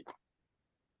be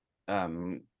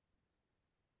um.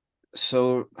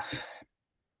 So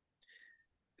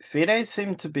Fede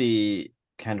seem to be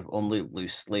kind of only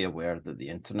loosely aware that the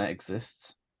internet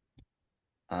exists,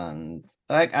 and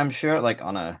like I'm sure, like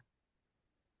on a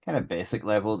kind of basic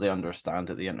level, they understand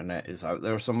that the internet is out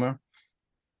there somewhere.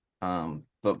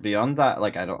 But beyond that,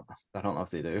 like I don't know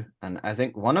if they do. And I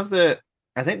think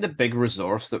the big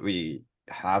resource that we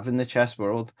have in the chess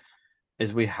world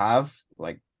is we have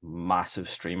like massive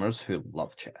streamers who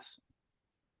love chess.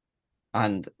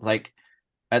 And like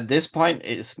at this point,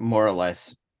 it's more or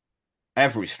less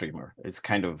every streamer is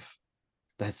kind of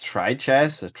has tried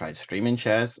chess, has tried streaming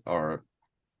chess, or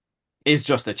is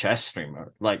just a chess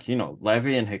streamer. Like,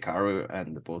 Levy and Hikaru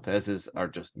and the Botezes are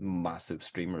just massive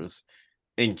streamers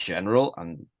in general,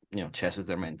 and chess is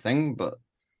their main thing, but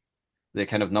the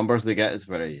kind of numbers they get is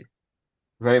very,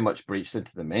 very much breached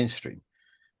into the mainstream.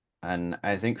 And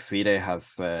I think FIDE have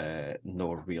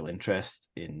no real interest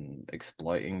in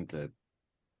exploiting the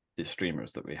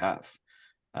streamers that we have.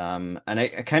 And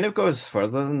it kind of goes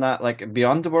further than that, like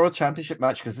beyond the World Championship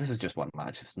match, because this is just one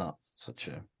match. It's not such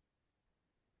a,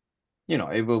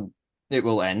 it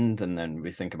will end, and then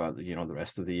we think about the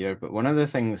rest of the year. But one of the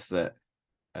things that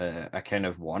I kind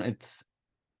of wanted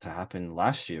to happen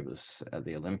last year was at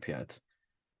the Olympiad,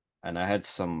 and I had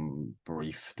some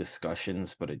brief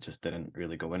discussions, but it just didn't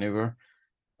really go anywhere.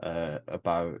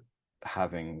 About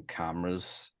having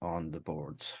cameras on the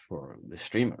boards for the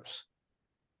streamers,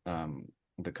 um,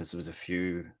 because there was a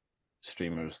few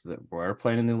streamers that were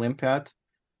playing in the Olympiad,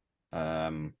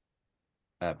 um,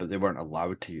 but they weren't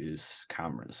allowed to use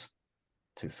cameras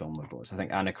to film their boards. I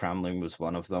think Anna Kramling was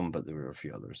one of them, but there were a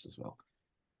few others as well.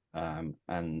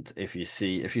 And if you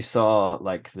saw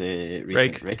like the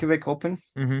recent Rake. Reykjavik Open,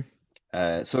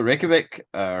 Mm-hmm. so Reykjavik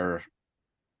are,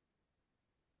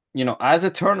 as a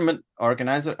tournament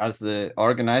organizer, as the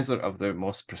organizer of the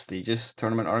most prestigious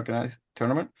tournament,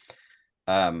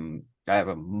 I have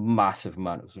a massive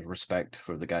amount of respect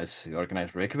for the guys who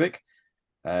organize Reykjavik,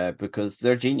 because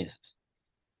they're geniuses.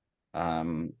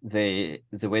 The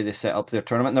way they set up their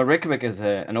tournament. Now Reykjavik is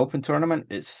an open tournament.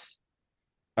 It's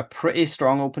a pretty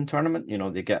strong open tournament.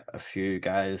 They get a few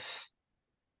guys.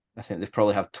 I think they've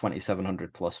probably have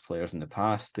 2,700 plus players in the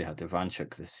past. They had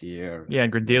Ivanchuk this year, Yeah,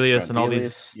 and Nils Grandelius and all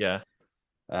these. Grandelius.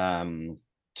 Yeah,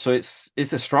 So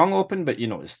it's a strong open, but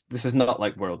this is not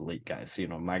like World Elite guys.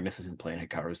 Magnus isn't playing,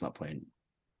 Hikaru's not playing.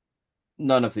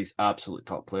 None of these absolute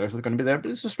top players are going to be there,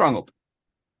 but it's a strong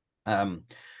open.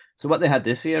 So what they had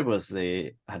this year was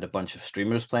they had a bunch of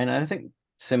streamers playing, and I think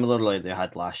similarly they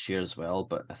had last year as well,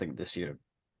 but I think this year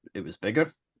it was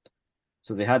bigger.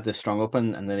 So they had this strong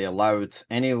open, and then they allowed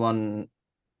anyone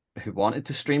who wanted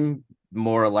to stream,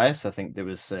 more or less. I think there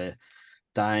was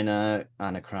Dinah,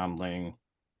 Anna Kramling,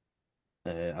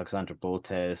 Alexander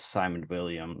Botes, Simon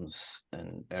Williams,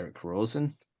 and Eric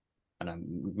Rosen,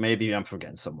 and maybe I'm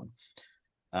forgetting someone.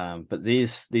 But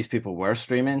these people were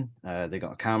streaming. They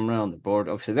got a camera on the board.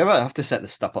 Obviously, they have to set the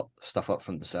stuff up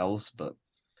for themselves, but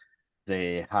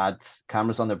they had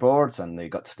cameras on their boards, and they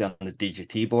got to stay on the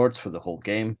DGT boards for the whole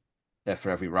game, for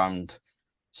every round,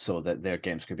 so that their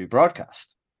games could be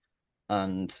broadcast.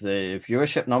 And the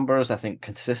viewership numbers, I think,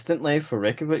 consistently for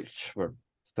Reykjavik were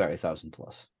 30,000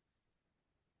 plus.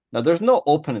 Now, there's no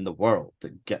open in the world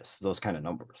that gets those kind of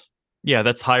numbers. yeah,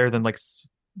 that's higher than like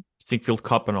Siegfried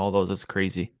Cup and all those. That's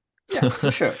crazy. Yeah,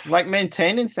 for sure. Like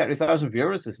maintaining 30,000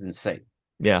 viewers is insane.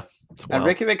 Yeah, it's And wild.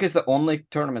 Reykjavik is the only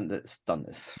tournament that's done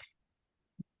this.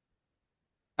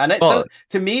 And Well,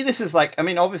 to me, this is like, I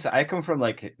mean, obviously, I come from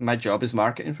like my job is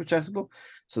marketing for Chessable,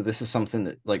 so this is something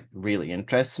that like really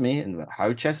interests me and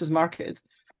how chess is marketed.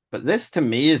 But this to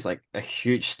me is like a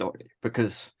huge story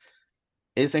because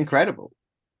it's incredible.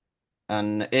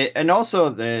 And also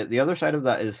the other side of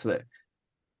that is that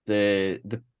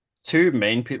the two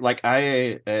main people, like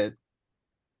I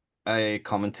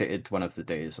commentated one of the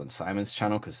days on Simon's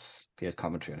channel because he had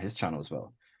commentary on his channel as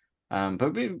well.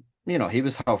 But he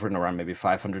was hovering around maybe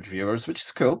 500 viewers, which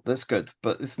is cool. That's good,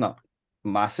 but it's not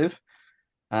massive.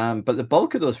 But the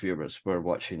bulk of those viewers were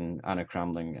watching Anna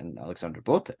Kramling and Alexandra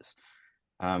Botes,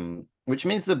 which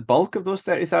means the bulk of those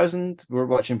 30,000 were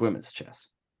watching women's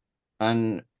chess.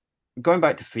 And going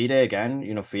back to FIDE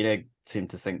again, FIDE seemed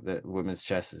to think that women's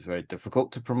chess is very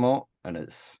difficult to promote, and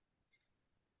it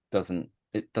doesn't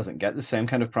get the same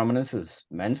kind of prominence as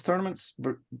men's tournaments.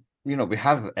 But we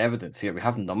have evidence here. We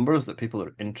have numbers that people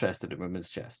are interested in women's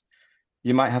chess.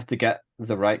 You might have to get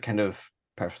the right kind of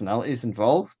personalities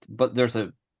involved, but there's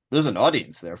an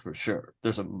audience there for sure.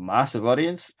 There's a massive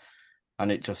audience,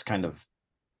 and it just kind of,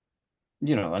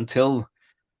 until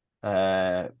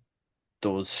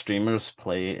those streamers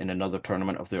play in another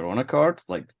tournament of their own accord,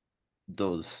 like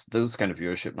those kind of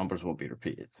viewership numbers won't be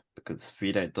repeated because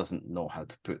FIDE doesn't know how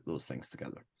to put those things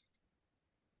together.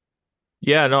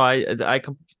 Yeah, no,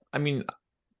 I mean,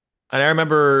 and I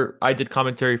remember I did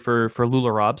commentary for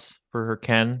Lula Robs for her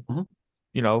Ken,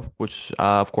 which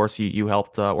of course you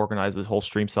helped organize this whole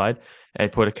stream side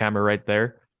and put a camera right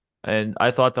there. And I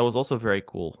thought that was also very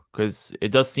cool because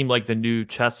it does seem like the new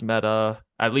chess meta,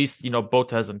 at least,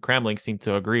 Botez and Kramling seem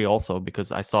to agree also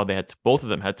because I saw both of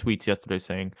them had tweets yesterday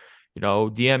saying,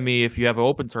 DM me if you have an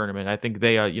open tournament. I think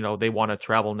they, they want to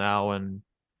travel now and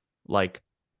like,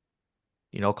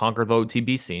 conquer the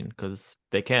OTB scene because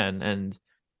they can. And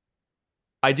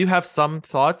I do have some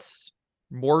thoughts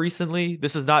more recently.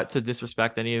 This is not to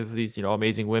disrespect any of these,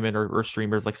 amazing women or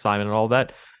streamers like Simon and all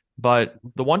that. But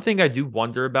the one thing I do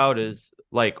wonder about is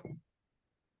like,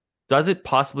 does it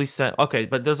possibly send, okay,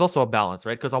 but there's also a balance,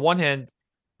 right? Because on one hand,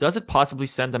 does it possibly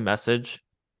send a message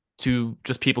to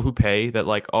just people who pay that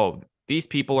like, oh, these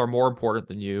people are more important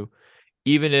than you,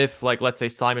 even if like, let's say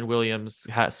Simon Williams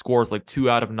scores like 2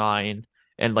 out of 9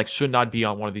 and like should not be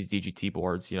on one of these DGT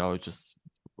boards, it's just,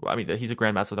 I mean, he's a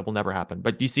grandmaster. That will never happen.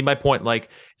 But you see my point? Like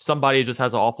somebody just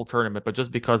has an awful tournament, but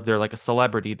just because they're like a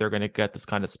celebrity, they're going to get this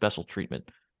kind of special treatment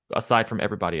aside from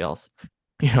everybody else.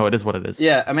 It is what it is.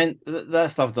 Yeah, I mean,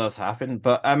 that stuff does happen.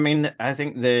 But I mean, I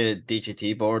think the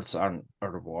DGT boards aren't a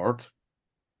reward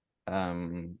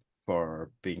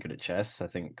for being good at chess. I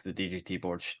think the DGT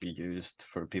board should be used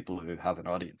for people who have an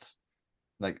audience,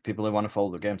 like people who want to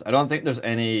follow the games. I don't think there's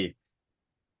any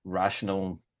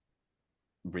rational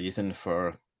reason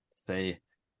for, say,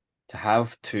 to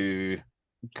have two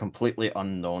completely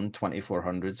unknown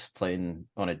 2400s playing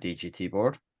on a DGT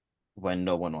board when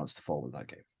no one wants to follow that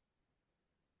game.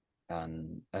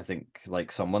 And I think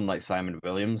like someone like Simon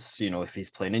Williams, if he's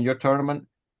playing in your tournament,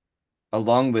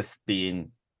 along with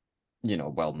being,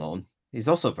 well known, he's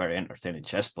also a very entertaining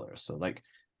chess player. So like,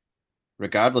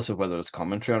 regardless of whether it's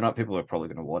commentary or not, people are probably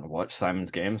going to want to watch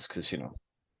Simon's games because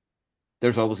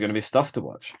there's always going to be stuff to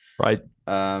watch. Right.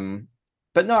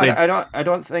 But no, I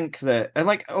don't think that, and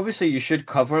like obviously you should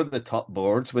cover the top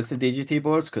boards with the DGT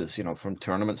boards because from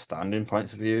tournament standing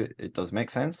points of view, it does make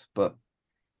sense. But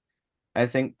I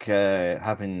think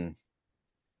having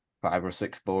 5 or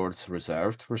 6 boards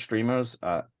reserved for streamers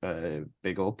at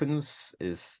big opens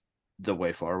is the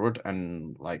way forward,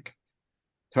 and like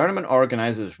tournament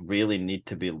organizers really need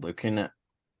to be looking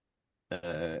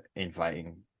at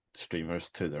inviting streamers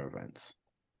to their events.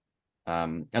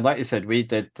 And like you said, we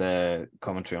did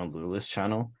commentary on Lula's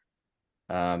channel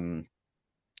when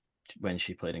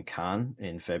she played in Cannes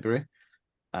in February.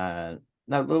 Now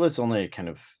Lula's only kind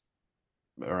of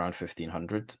around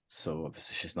 1500, so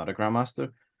obviously she's not a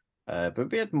grandmaster.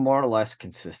 But we had more or less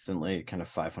consistently kind of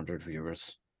 500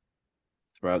 viewers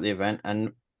throughout the event.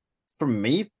 And for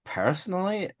me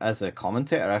personally, as a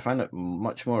commentator, I find it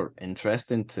much more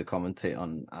interesting to commentate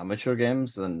on amateur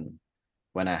games than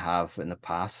when I have in the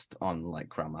past on like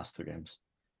grandmaster games.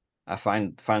 I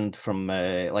found from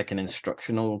like an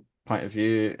instructional point of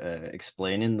view,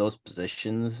 explaining those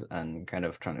positions and kind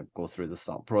of trying to go through the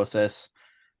thought process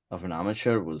of an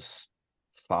amateur was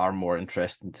far more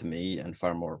interesting to me and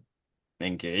far more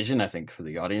engaging, I think, for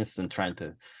the audience than trying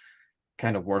to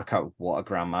kind of work out what a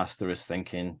grandmaster is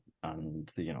thinking and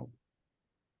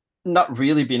not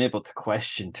really being able to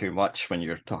question too much when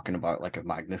you're talking about like a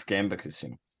Magnus game because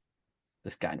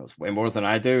this guy knows way more than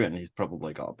I do and he's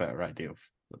probably got a better idea of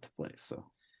what to play. So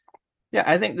yeah,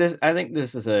 I think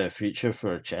this is a future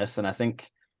for chess, and I think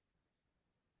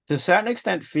to a certain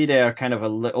extent FIDE are kind of a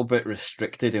little bit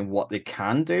restricted in what they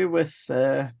can do with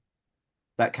that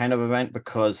kind of event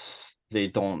because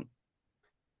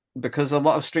a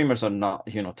lot of streamers are not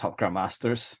top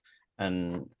grandmasters,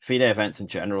 and FIDE events in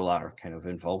general are kind of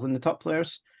involving the top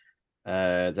players.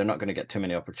 They're not going to get too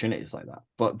many opportunities like that.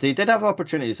 But they did have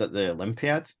opportunities at the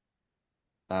Olympiad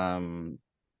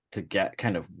to get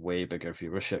kind of way bigger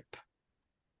viewership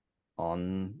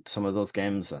on some of those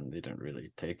games, and they didn't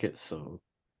really take it. So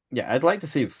yeah, I'd like to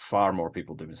see far more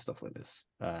people doing stuff like this.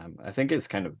 I think it's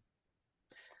kind of,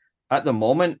 at the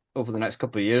moment, over the next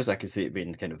couple of years, I could see it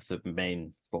being kind of the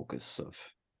main focus of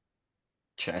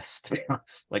chess, to be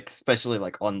honest. Like, especially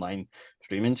like online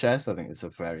streaming chess, I think it's a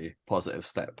very positive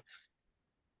step.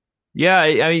 Yeah,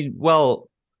 I mean, well,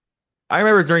 I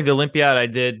remember during the Olympiad, I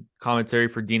did commentary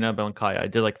for Dina Belankaya. I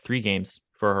did like 3 games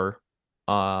for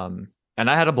her. And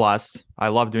I had a blast. I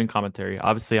love doing commentary.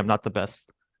 Obviously, I'm not the best.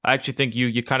 I actually think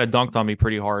you kind of dunked on me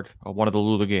pretty hard on one of the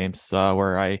Lula games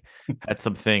where I had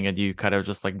something and you kind of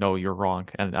just like, no, you're wrong,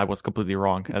 and I was completely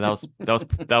wrong, and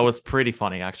that was pretty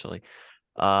funny actually.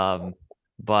 Um,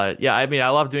 but yeah, I mean, I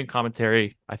love doing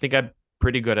commentary. I think I'm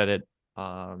pretty good at it.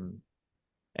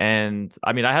 And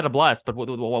I mean, I had a blast, but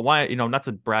why, not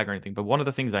to brag or anything, but one of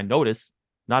the things I noticed,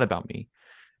 not about me,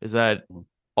 is that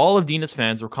all of Dina's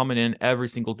fans were coming in every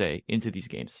single day into these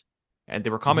games. And they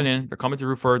were coming in, they're coming to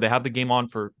root for her. They have the game on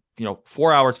for,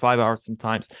 4 hours, 5 hours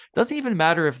sometimes. It doesn't even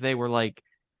matter if they were like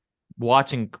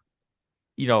watching,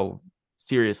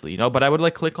 seriously, but I would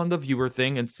like click on the viewer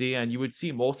thing and see, and you would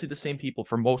see mostly the same people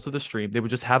for most of the stream. They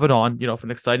would just have it on, if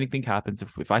an exciting thing happens,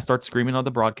 if I start screaming on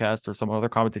the broadcast or some other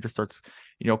commentator starts,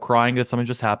 crying that something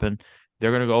just happened,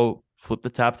 they're going to go flip the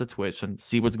tab to Twitch and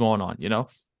see what's going on,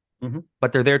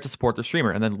 but they're there to support the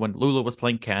streamer. And then when Lula was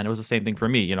playing Can, it was the same thing for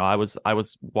me. I was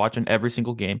watching every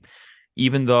single game,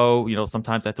 even though,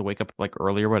 sometimes I had to wake up like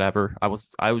early or whatever. I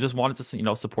just wanted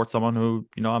to, support someone who,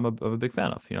 I'm a big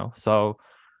fan of, so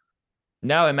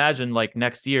now imagine like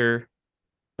next year,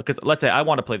 because let's say I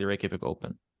want to play the Reykjavik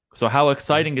Open. So how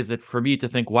exciting is it for me to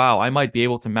think, wow, I might be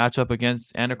able to match up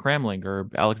against Anna Kramling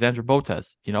or Alexandra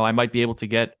Botes. I might be able to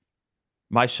get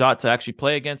my shot to actually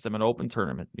play against them in an open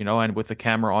tournament, and with the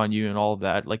camera on you and all of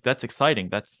that. Like that's exciting.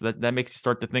 That makes you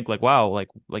start to think like, wow, like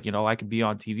I could be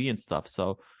on TV and stuff.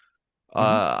 So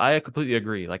I completely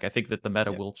agree. Like I think that the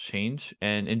meta will change.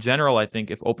 And in general, I think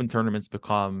if open tournaments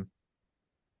become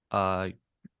uh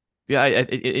yeah,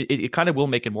 it kind of will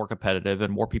make it more competitive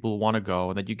and more people will want to go,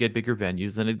 and then you get bigger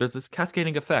venues, and there's this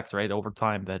cascading effect, right, over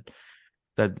time that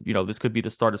this could be the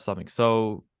start of something.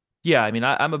 So yeah, I mean,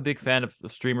 I'm a big fan of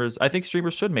streamers. I think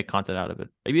streamers should make content out of it.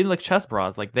 I mean, like Chess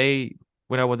Bras, like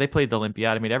when they played the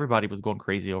Olympiad, I mean, everybody was going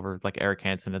crazy over like Eric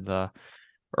Hansen and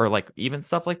or like even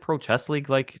stuff like Pro Chess League.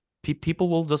 Like people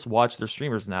will just watch their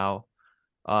streamers now.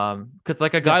 Because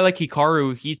like a guy like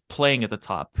Hikaru, he's playing at the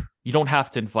top. You don't have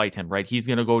to invite him, right? He's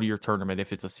gonna go to your tournament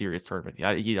if it's a serious tournament.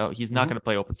 Yeah, he's not gonna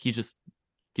play open. He's just,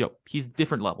 he's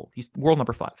different level. He's world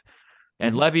number 5.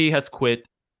 And Levy has quit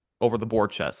over the board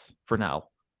chess for now.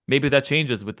 Maybe that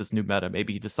changes with this new meta.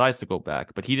 Maybe he decides to go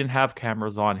back, but he didn't have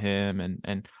cameras on him.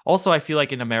 And also I feel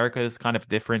like in America is kind of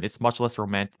different. It's much less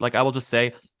romantic. Like I will just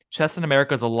say, chess in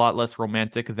America is a lot less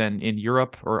romantic than in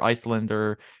Europe or Iceland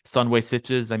or Sunway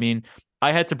Sitges. I mean,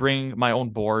 I had to bring my own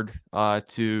board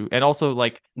and also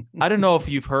like I don't know if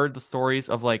you've heard the stories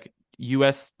of like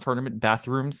US tournament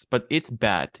bathrooms, but it's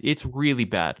bad. It's really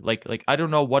bad. Like I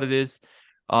don't know what it is.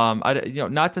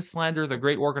 Not to slander the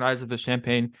great organizer of the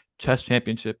Champagne Chess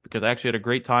Championship, because I actually had a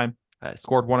great time. I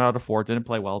scored 1 out of 4, didn't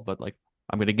play well, but like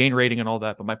I'm going to gain rating and all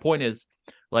that. But my point is,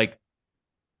 like,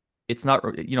 it's not,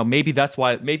 maybe that's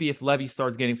why, maybe if Levy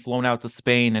starts getting flown out to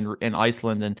Spain and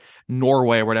Iceland and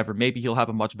Norway or whatever, maybe he'll have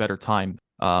a much better time.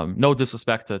 No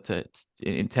disrespect to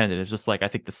intended. It's just like I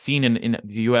think the scene in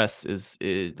the US is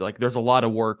like there's a lot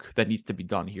of work that needs to be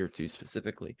done here too,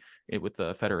 specifically with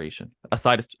the federation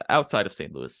outside of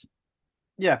St. Louis.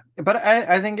 Yeah, but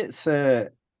I think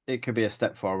it could be a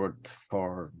step forward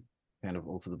for kind of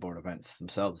over the board events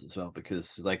themselves as well,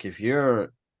 because like if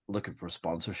you're looking for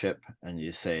sponsorship and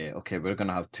you say, okay, we're going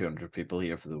to have 200 people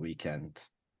here for the weekend,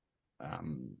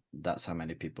 that's how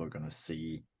many people are going to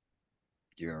see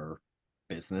your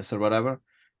business or whatever,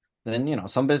 then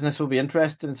some business will be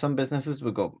interested and some businesses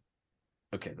will go,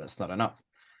 okay, that's not enough.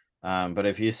 But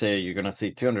if you say you're going to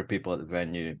see 200 people at the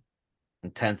venue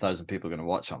and 10,000 people are going to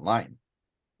watch online,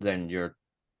 then you're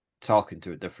talking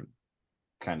to a different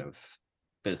kind of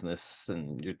business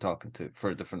and you're talking to for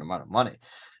a different amount of money.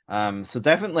 So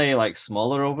definitely like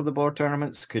smaller over the board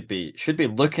tournaments should be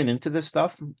looking into this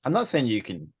stuff. I'm not saying you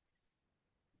can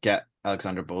get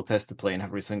Alexander Botes to play in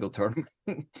every single tournament.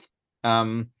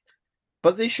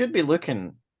 But they should be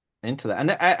looking into that.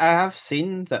 And I have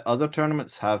seen that other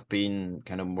tournaments have been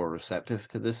kind of more receptive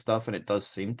to this stuff, and it does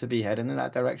seem to be heading in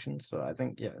that direction. So I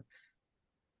think, yeah,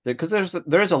 because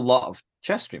there's a lot of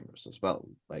chess streamers as well.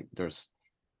 Like there's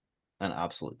an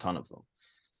absolute ton of them.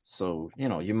 So,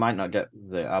 you might not get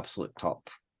the absolute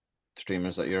top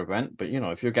streamers at your event, but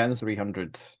if you're getting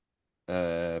 300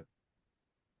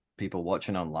 people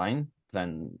watching online,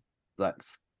 then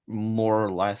that's more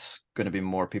or less going to be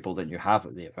more people than you have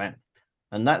at the event.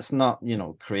 And that's not,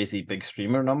 crazy big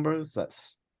streamer numbers.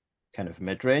 That's kind of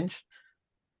mid-range.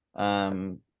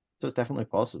 So it's definitely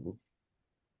possible.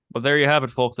 But there you have it,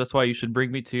 folks. That's why you should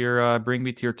bring me to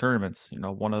your tournaments.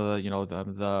 One of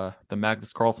the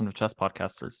Magnus Carlsen of chess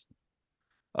podcasters.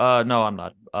 No, I'm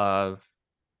not.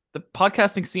 The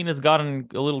podcasting scene has gotten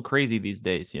a little crazy these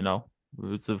days.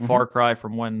 It's a far cry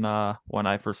from when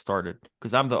I first started,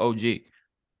 because I'm the OG.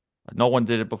 No one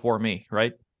did it before me,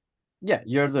 right? Yeah,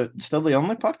 you're still the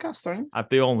only podcast, aren't you? I'm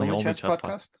the only chess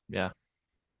podcast. Yeah,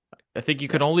 I think you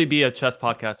can only be a chess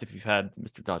podcast if you've had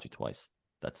MrDodgy twice.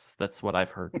 That's what I've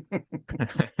heard.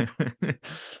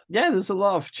 Yeah, there's a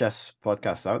lot of chess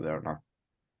podcasts out there now,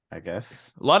 I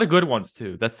guess. A lot of good ones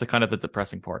too. That's the kind of the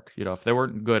depressing part. If they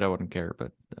weren't good, I wouldn't care.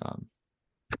 But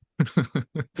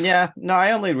yeah, no,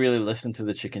 I only really listen to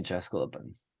the Chicken Chess Club,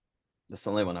 and that's the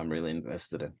only one I'm really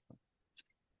invested in.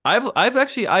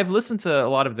 I've listened to a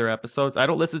lot of their episodes. I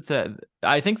don't listen to.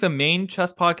 I think the main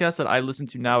chess podcast that I listen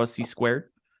to now is C Squared.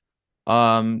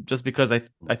 Just because I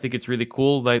think it's really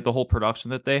cool, like the whole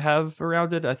production that they have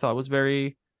around it. I thought was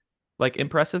very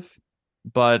impressive.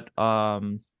 But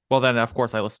well, then of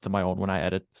course I listen to my own when I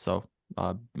edit. So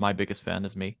my biggest fan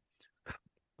is me.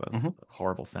 That's a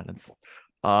horrible sentence.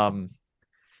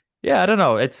 Yeah, I don't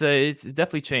know. It's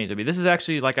definitely changed. I mean, this is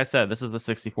actually, like I said, this is the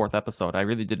 64th episode. I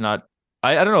really did not.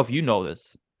 I don't know if you know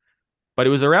this, but it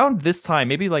was around this time,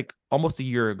 maybe like almost a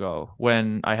year ago,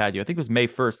 when I had you. I think it was May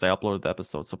 1st I uploaded the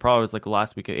episode. So probably it was like the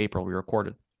last week of April we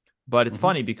recorded. But it's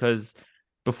funny because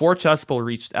before Chessable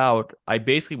reached out, I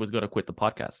basically was going to quit the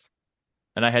podcast.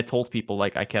 And I had told people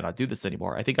like I cannot do this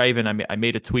anymore. I think I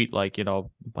made a tweet like,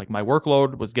 like my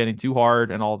workload was getting too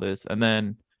hard and all this. And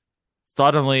then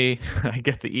suddenly I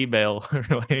get the email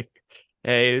like,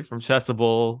 hey, from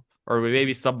Chessable, or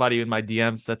maybe somebody in my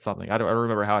DM said something. I don't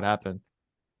remember how it happened.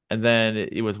 And then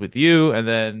it was with you, and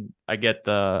then I get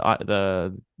I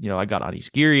got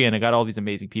Anish Giri, and I got all these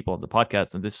amazing people on the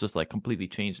podcast, and this just like completely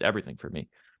changed everything for me.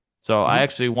 So I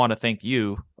actually want to thank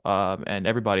you and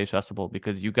everybody at Chessable,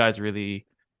 because you guys really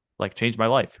like changed my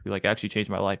life. You like actually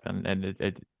changed my life, and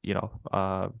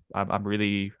I'm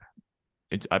really.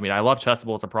 I mean, I love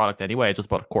Chessable as a product anyway. I just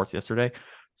bought a course yesterday,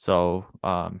 so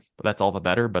that's all the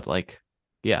better. But like,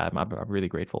 yeah, I'm really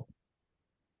grateful.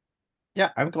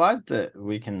 Yeah, I'm glad that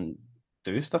we can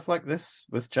do stuff like this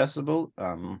with Chessable.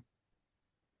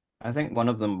 I think one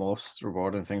of the most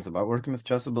rewarding things about working with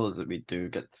Chessable is that we do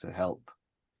get to help.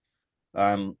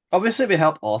 Obviously we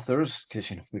help authors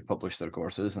because we publish their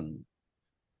courses and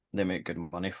they make good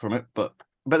money from it. But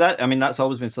that's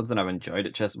always been something I've enjoyed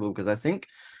at Chessable, because I think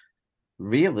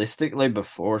realistically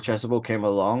before Chessable came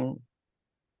along,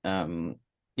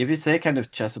 if you say kind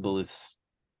of Chessable is,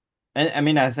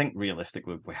 I think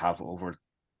realistically we have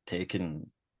overtaken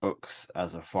books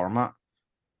as a format.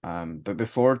 But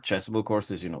before Chessable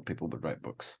courses, people would write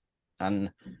books,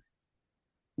 and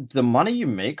the money you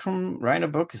make from writing a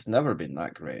book has never been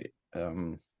that great.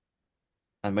 And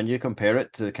when you compare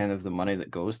it to kind of the money that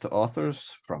goes to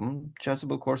authors from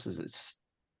Chessable courses,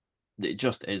 it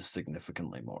just is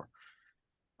significantly more.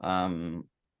 And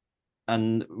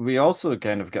we also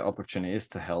kind of get opportunities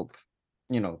to help,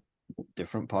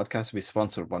 different podcasts. We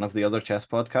sponsor one of the other chess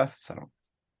podcasts.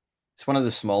 It's one of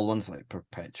the small ones, like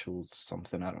Perpetual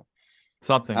something. I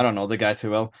don't know the guy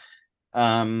too well.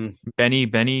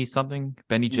 Benny something,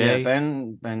 Benny J. Yeah,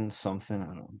 Ben something. I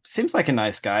don't know. Seems like a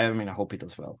nice guy. I mean, I hope he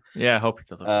does well. Yeah, I hope he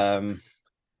does.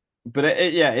 But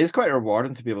it's quite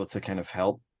rewarding to be able to kind of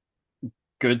help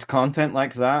good content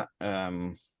like that.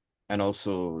 And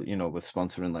also, with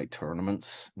sponsoring like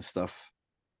tournaments and stuff.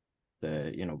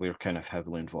 We're kind of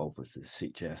heavily involved with the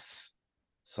CGS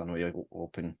Sunway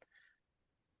Open,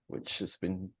 which has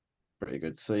been pretty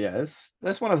good. So yeah,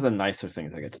 that's one of the nicer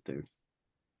things I get to do.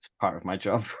 It's part of my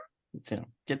job. It's,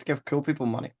 get to give cool people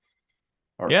money,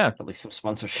 or at least some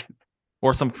sponsorship,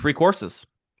 or some free courses.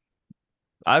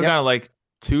 I've got like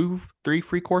 2-3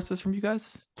 free courses from you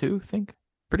guys. 2, I think,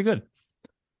 pretty good.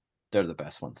 They're the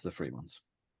best ones, the free ones.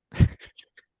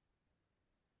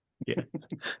 Yeah,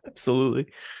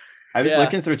 absolutely. I was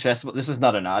looking through Chessable. This is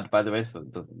not an ad, by the way, so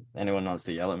anyone wants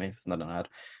to yell at me, it's not an ad.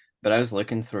 But I was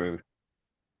looking through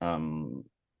some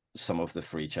of the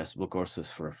free Chessable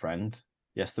courses for a friend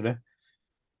yesterday.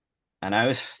 And I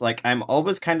was like, I'm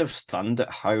always kind of stunned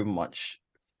at how much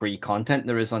free content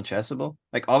there is on Chessable.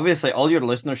 Like obviously all your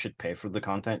listeners should pay for the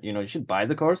content, you should buy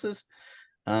the courses.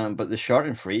 But the short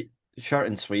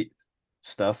and sweet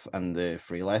stuff and the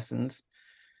free lessons,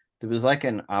 there was like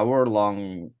an hour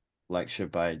long lecture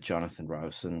by Jonathan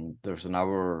Rouse, and there's an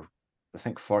hour, I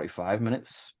think 45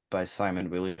 minutes by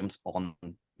Simon Williams on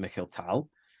Mikhail Tal.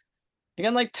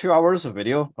 Again, like 2 hours of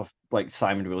video of like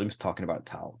Simon Williams talking about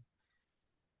Tal.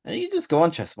 And you just go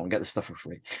on Chessable and get the stuff for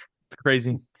free. It's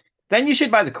crazy. Then you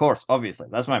should buy the course, obviously.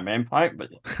 That's my main point, but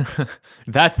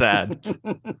That's that.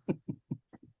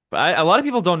 But a lot of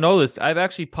people don't know this. I've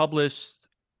actually published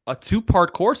a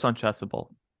 2-part course on Chessable.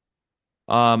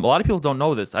 A lot of people don't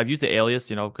know this. I've used the alias,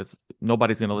 because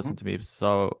nobody's gonna listen to me.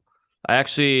 So I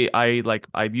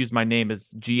used my name as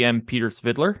GM Peter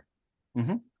Svidler.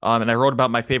 And I wrote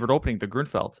about my favorite opening, the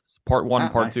Grunfeld, part 1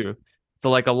 and part nice. 2. So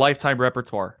like a lifetime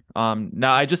repertoire.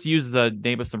 Now I just use the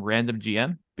name of some random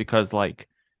GM because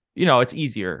it's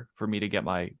easier for me to get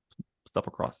my stuff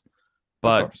across.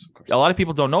 But of course. A lot of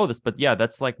people don't know this, but yeah, that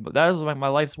is like my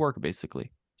life's work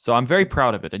basically. So I'm very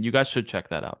proud of it, and you guys should check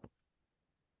that out.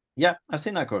 Yeah, I've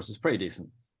seen that course. It's pretty decent.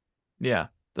 Yeah,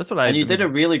 that's what I. And you did a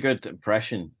really good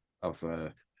impression of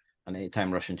an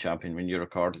 8-time Russian champion when you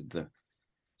recorded the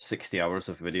 60 hours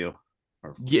of video.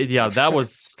 Yeah, that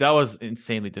was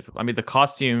insanely difficult. I mean, the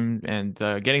costume and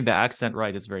getting the accent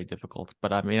right is very difficult.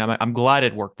 But I mean, I'm glad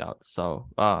it worked out. So,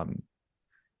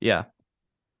 yeah.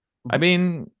 I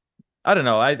mean, I don't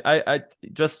know. I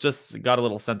just got a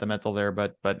little sentimental there,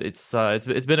 but it's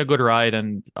been a good ride,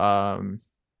 and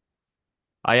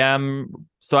I am.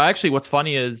 So actually, what's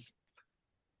funny is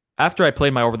after I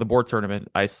played my over the board tournament,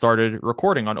 I started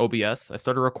recording on OBS. I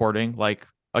started recording like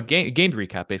a game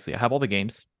recap. Basically, I have all the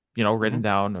games, written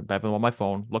down. I have them on my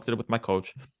phone. Looked at it with my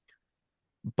coach,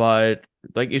 but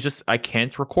like it's just I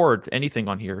can't record anything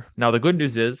on here. Now the good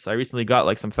news is I recently got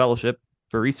like some fellowship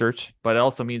for research, but it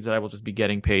also means that I will just be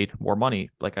getting paid more money,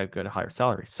 like I get a higher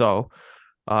salary. So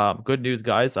good news,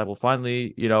 guys. I will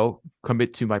finally,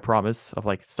 commit to my promise of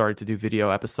like starting to do video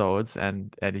episodes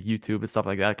and YouTube and stuff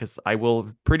like that. Because I will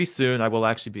pretty soon. I will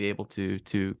actually be able to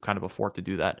kind of afford to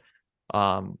do that,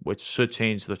 which should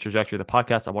change the trajectory of the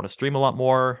podcast. I want to stream a lot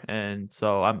more, and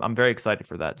so I'm very excited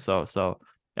for that. So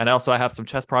and also I have some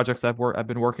chess projects I've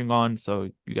been working on. So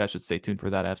you guys should stay tuned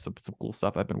for that. I have some cool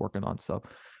stuff I've been working on. So.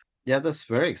 Yeah, that's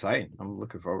very exciting. I'm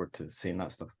looking forward to seeing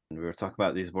that stuff. And we were talking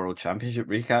about these World Championship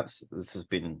recaps. This has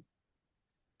been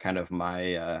kind of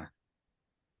my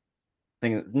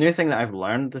new thing that I've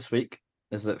learned this week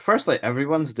is that firstly,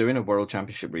 everyone's doing a World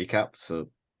Championship recap, so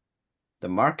the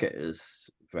market is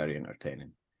very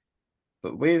entertaining.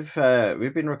 But we've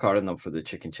been recording them for the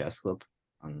Chicken Chess Club,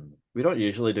 and we don't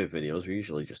usually do videos. We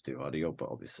usually just do audio, but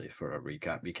obviously for a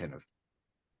recap, you kind of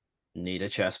need a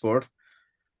chessboard.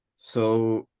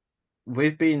 So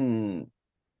we've been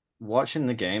watching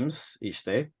the games each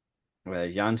day.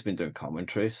 Jan's been doing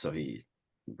commentary, so he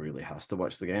really has to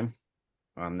watch the game.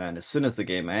 And then as soon as the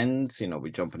game ends,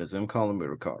 we jump in a Zoom call and we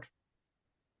record.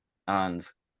 And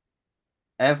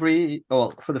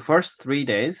for the first 3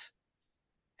 days,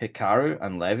 Hikaru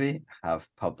and Levy have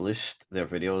published their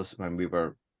videos when we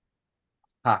were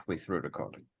halfway through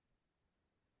recording.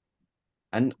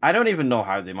 And I don't even know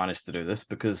how they managed to do this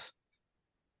because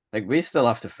like we still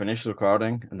have to finish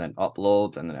recording and then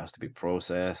upload, and then it has to be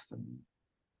processed. And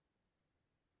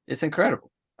it's incredible.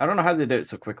 I don't know how they do it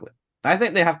so quickly. I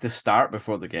think they have to start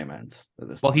before the game ends.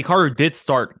 Well, Hikaru did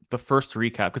start the first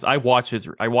recap because I watch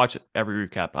every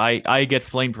recap. I get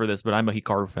flamed for this, but I'm a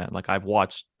Hikaru fan. Like I've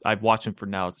watched him for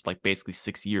now. It's like basically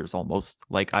 6 years almost.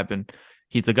 Like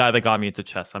he's the guy that got me into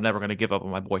chess. I'm never gonna give up on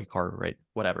my boy Hikaru, right?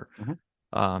 Whatever.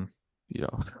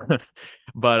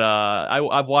 But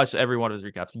I've watched every one of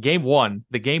his recaps. Game 1,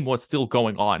 the game was still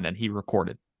going on, and he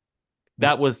recorded.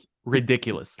 That was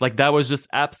ridiculous. Like that was just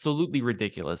absolutely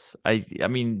ridiculous. I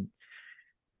mean,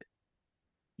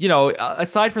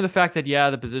 aside from the fact that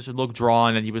the position looked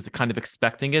drawn and he was kind of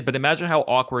expecting it, but imagine how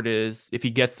awkward it is if he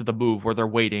gets to the move where they're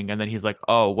waiting and then he's like,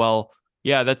 oh well,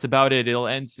 yeah, that's about it. It'll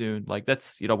end soon. Like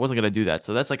that's, wasn't going to do that.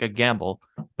 So that's like a gamble,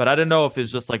 but I don't know if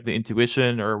it's just like the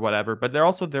intuition or whatever, but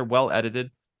they're well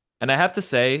edited. And I have to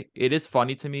say, it is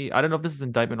funny to me. I don't know if this is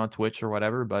indictment on Twitch or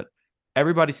whatever, but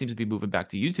everybody seems to be moving back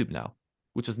to YouTube now,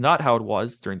 which is not how it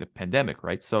was during the pandemic,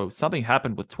 right? So something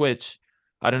happened with Twitch.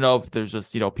 I don't know if there's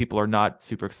just, people are not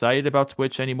super excited about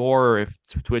Twitch anymore, or if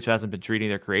Twitch hasn't been treating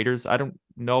their creators. I don't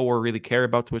know or really care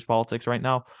about Twitch politics right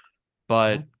now,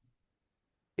 but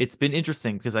it's been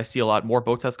interesting because I see a lot more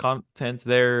Botez content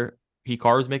there.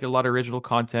 Hikaru's making a lot of original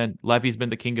content. Levy's been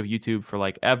the king of YouTube for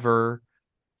like ever.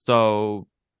 So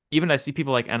even I see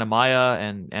people like Anamaya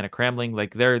and Anna Cramling,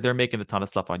 like they're making a ton of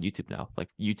stuff on YouTube now, like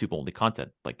YouTube only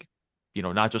content, like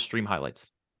not just stream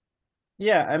highlights.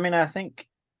 Yeah, I mean, I think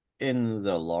in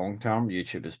the long term,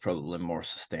 YouTube is probably more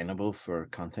sustainable for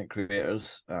content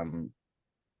creators,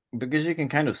 because you can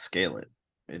kind of scale it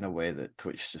in a way that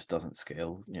Twitch just doesn't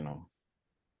scale. You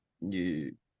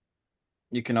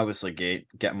you can obviously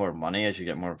get more money as you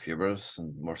get more viewers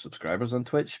and more subscribers on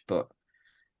Twitch, but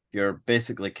you're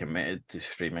basically committed to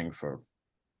streaming for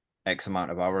X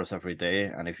amount of hours every day,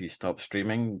 and if you stop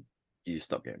streaming, you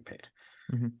stop getting paid.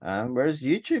 Mhm. Whereas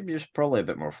YouTube, there's probably a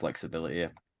bit more flexibility.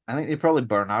 I think you probably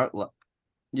burn out.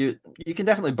 You can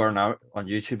definitely burn out on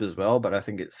YouTube as well, but I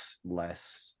think it's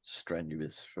less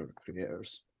strenuous for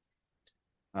creators.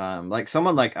 Like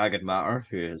someone like Agad Matter,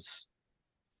 who has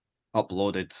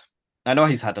uploaded. I know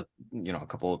he's had a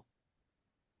couple of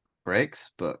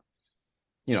breaks, but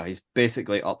he's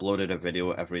basically uploaded a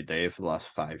video every day for the last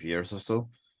 5 years or so,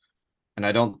 and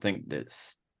I don't think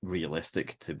it's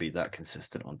realistic to be that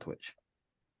consistent on Twitch.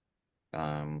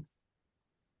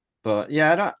 But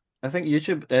yeah, I think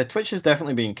Twitch has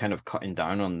definitely been kind of cutting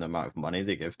down on the amount of money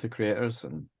they give to creators,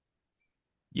 and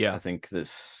Yeah. I think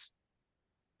this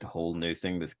whole new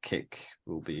thing with Kick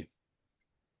will be.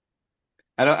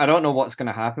 I don't know what's going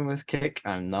to happen with Kick.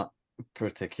 I'm not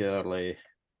particularly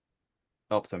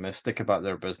optimistic about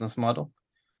their business model.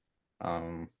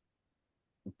 But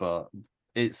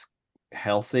it's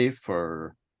healthy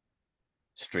for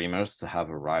streamers to have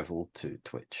a rival to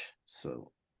Twitch.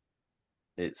 So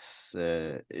it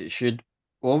should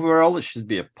overall it should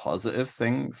be a positive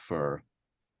thing for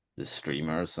the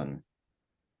streamers and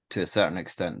to a certain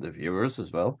extent the viewers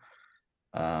as well.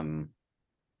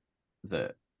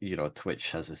 That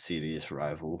Twitch has a serious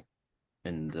rival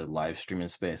in the live streaming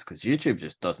space, because YouTube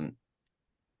just doesn't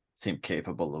seem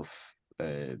capable of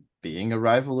being a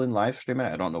rival in live streaming.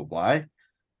 I don't know why,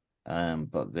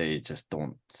 but they just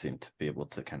don't seem to be able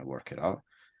to kind of work it out.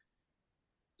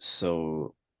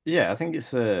 So yeah, I think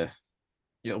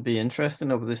it'll be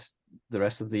interesting over the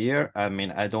rest of the year. I mean,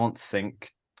 I don't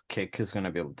think Kick is going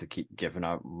to be able to keep giving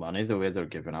out money the way they're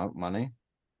giving out money,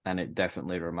 and it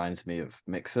definitely reminds me of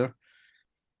Mixer.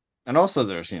 And also,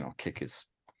 there's Kick is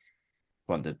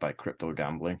funded by crypto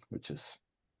gambling, which is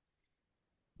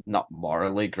not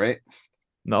morally great.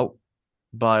 No.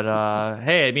 But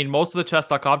hey, I mean, most of the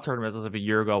chess.com tournaments as of a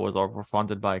year ago were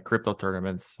funded by crypto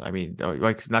tournaments. I mean,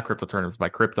 like not crypto tournaments, by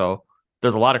crypto.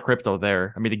 There's a lot of crypto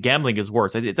there. I mean, the gambling is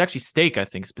worse. It's actually Stake, I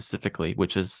think, specifically,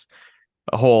 which is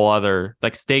a whole other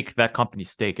like Stake. That company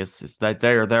Stake is that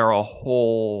they're a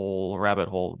whole rabbit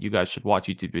hole. You guys should watch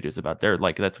YouTube videos about. They're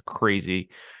like that's a crazy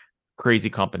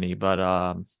company. But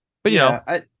Yeah,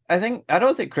 I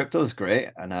don't think crypto is great,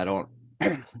 and I don't.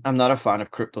 I'm not a fan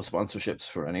of crypto sponsorships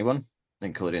for anyone,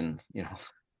 including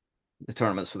the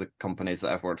tournaments for the companies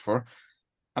that I've worked for.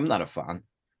 I'm not a fan.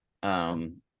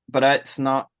 But it's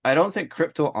not. I don't think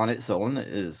crypto on its own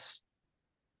is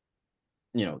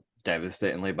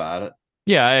devastatingly bad.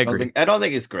 yeah, I agree. I don't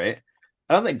think it's great.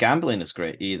 I don't think gambling is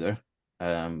great either.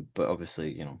 But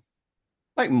obviously,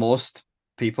 like most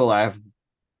people, I've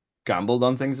gambled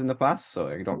on things in the past, so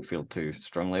I don't feel too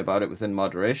strongly about it within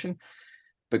moderation.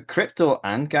 But crypto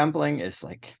and gambling is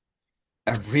like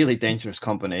a really dangerous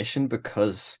combination,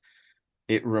 because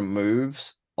it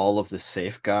removes all of the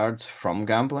safeguards from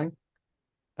gambling,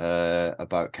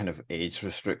 about kind of age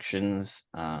restrictions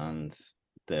and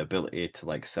the ability to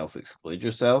like self-exclude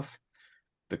yourself,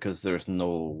 because there's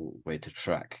no way to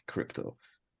track crypto.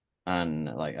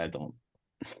 And like I don't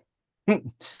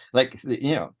like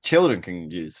children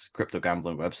can use crypto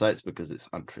gambling websites because it's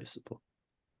untraceable.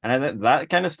 And I think that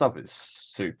kind of stuff is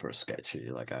super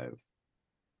sketchy. Like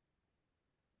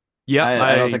Yeah,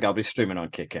 I don't think I'll be streaming on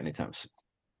Kick anytime soon.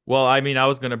 well, I mean, I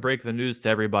was gonna break the news to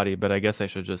everybody, but I guess I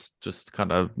should just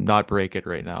kind of not break it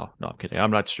right now. No, I'm kidding.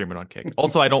 I'm not streaming on Kick.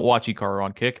 Also, I don't watch Ikara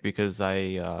on Kick because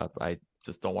I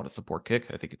just don't want to support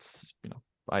Kick. I think it's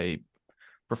I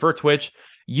prefer Twitch.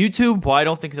 YouTube, why I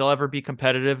don't think they'll ever be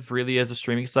competitive really as a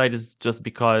streaming site is just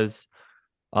because,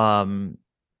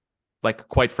 like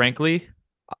quite frankly,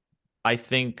 I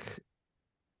think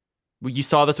you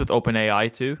saw this with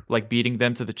OpenAI too, like beating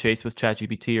them to the chase with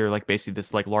ChatGPT or like basically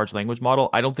this like large language model.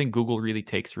 I don't think Google really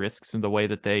takes risks in the way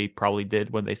that they probably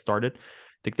did when they started.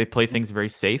 I think they play things very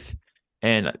safe.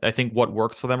 And I think what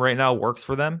works for them right now works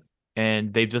for them.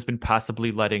 And they've just been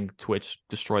passively letting Twitch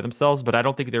destroy themselves. But I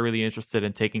don't think they're really interested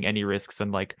in taking any risks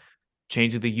and like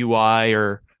changing the UI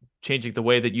or changing the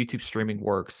way that YouTube streaming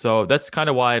works. So that's kind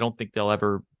of why I don't think they'll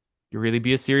ever you really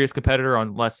be a serious competitor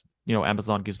unless,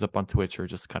 Amazon gives up on Twitch or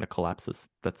just kind of collapses.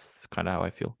 That's kind of how I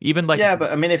feel. Even like, Yeah,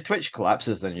 but I mean, if Twitch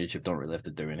collapses, then YouTube don't really have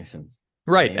to do anything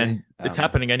right, anyway. and it's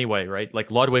happening anyway, right? Like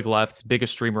Ludwig left,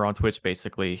 biggest streamer on Twitch,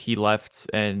 basically. He left,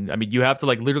 and I mean, you have to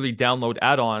like literally download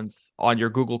add-ons on your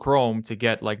Google Chrome to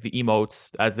get like the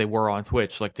emotes as they were on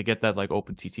Twitch, like to get that like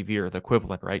OpenTTV or the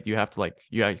equivalent, right? You have to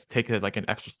take it like an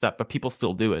extra step, but people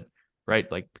still do it,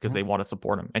 right? Like because they want to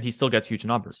support him, and he still gets huge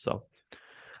numbers. So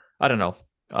I don't know.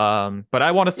 But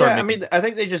I want to start Yeah, I making. mean, I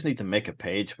think they just need to make a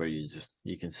page where you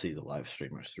can see the live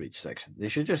streamers for each section. They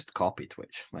should just copy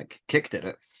Twitch, like Kick did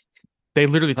it. They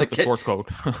literally took Like the Kick, source code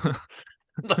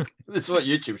look, this is what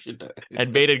YouTube should do.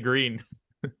 and made it green.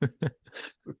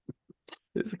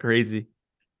 It's crazy.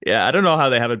 Yeah, I don't know how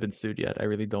they haven't been sued yet. I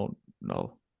really don't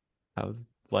know how.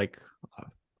 Like,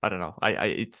 I don't know.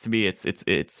 It's to me,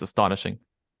 it's astonishing.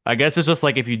 I guess it's just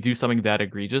like if you do something that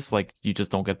egregious, like you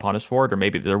just don't get punished for it, or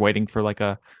maybe they're waiting for like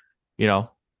you know,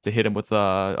 to hit him with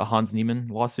a Hans Niemann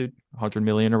lawsuit, 100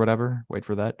 million or whatever. Wait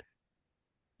for that.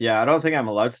 Yeah, I don't think I'm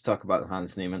allowed to talk about the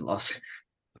Hans Niemann loss.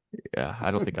 Yeah,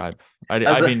 I don't think I've.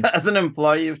 As I mean, as an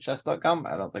employee of chess.com,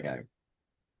 I don't think I.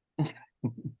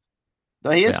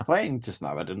 No, he is yeah. playing just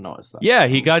now. I didn't notice that. Yeah,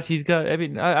 he's got. I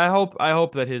mean, I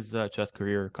hope that his chess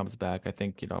career comes back. I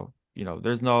think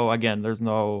there's no again, there's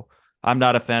no. I'm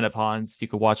not a fan of Hans. You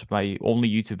could watch my only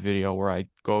YouTube video where I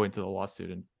go into the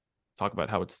lawsuit and talk about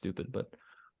how it's stupid. But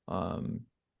um,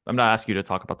 I'm not asking you to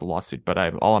talk about the lawsuit. But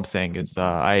all I'm saying is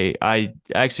I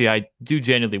actually I do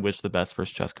genuinely wish the best for his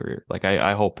chess career. Like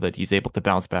I hope that he's able to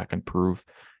bounce back and prove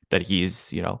that he's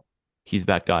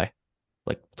that guy,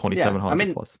 like Yeah, I 2700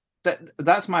 mean plus.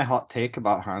 that's my hot take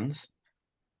about Hans.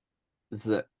 Is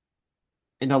that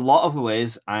in a lot of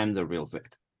ways I'm the real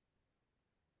victim.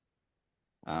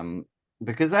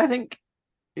 Because I think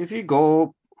if we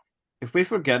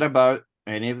forget about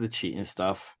any of the cheating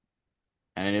stuff,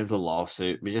 any of the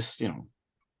lawsuit, we just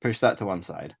push that to one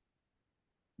side.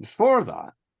 Before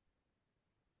that,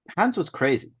 Hans was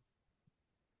crazy.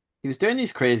 He was doing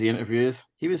these crazy interviews.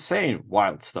 He was saying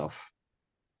wild stuff.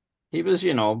 He was,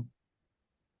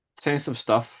 saying some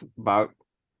stuff about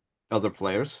other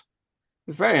players.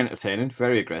 Very entertaining,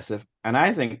 very aggressive. And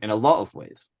I think in a lot of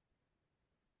ways,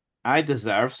 I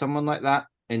deserve someone like that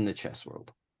in the chess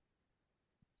world.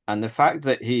 And the fact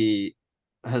that he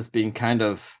has been kind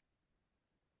of,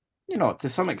 to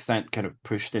some extent, kind of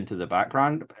pushed into the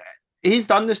background. He's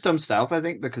done this to himself, I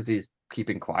think, because he's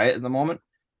keeping quiet at the moment.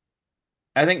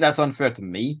 I think that's unfair to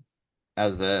me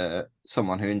as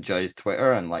someone who enjoys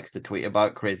Twitter and likes to tweet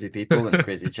about crazy people and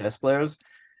crazy chess players.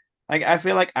 I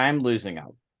feel like I'm losing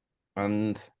out.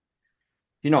 And,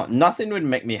 nothing would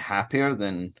make me happier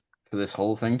than for this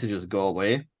whole thing to just go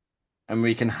away. And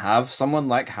we can have someone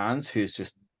like Hans who's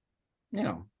just,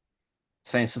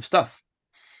 saying some stuff.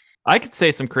 I could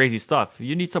say some crazy stuff.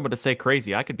 You need someone to say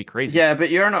crazy. I could be crazy. Yeah,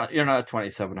 but you're not a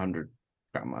 2700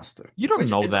 grandmaster. You don't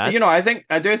know that.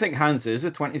 I do think Hans is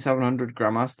a 2700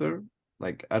 grandmaster.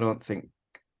 Like, I don't think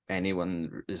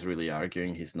anyone is really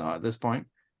arguing he's not at this point.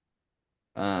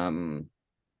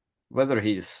 Whether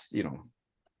he's,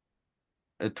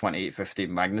 a 2850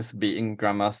 Magnus beating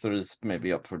grandmaster is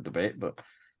maybe up for debate, but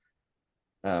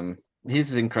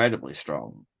he's incredibly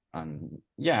strong. And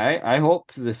yeah, I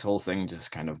hope this whole thing just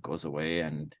kind of goes away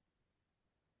and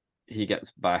he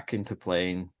gets back into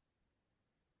playing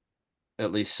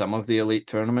at least some of the elite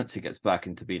tournaments. He gets back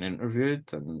into being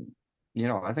interviewed, and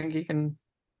I think he can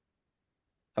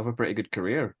have a pretty good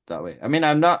career that way. I mean,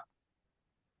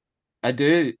 I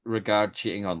do regard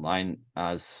cheating online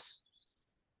as,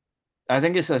 I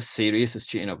think it's as serious as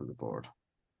cheating over the board.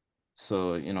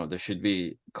 So, there should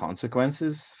be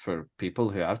consequences for people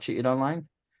who have cheated online.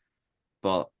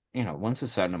 But, once a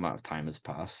certain amount of time has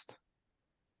passed,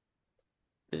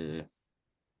 we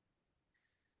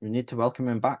need to welcome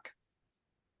him back.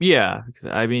 Yeah,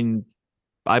 I mean,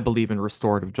 I believe in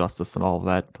restorative justice and all of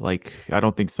that. Like, I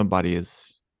don't think somebody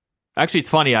is. Actually, it's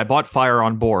funny. I bought Fire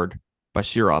on Board by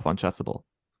Shirov on Chessable.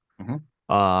 And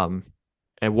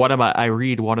I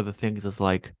read one of the things is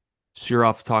like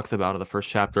Shirov talks about in the first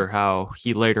chapter how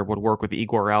he later would work with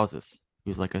Igor Rauzes,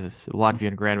 who's like a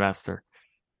Latvian grandmaster.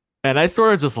 And I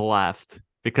sort of just laughed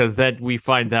because then we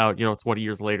find out, 20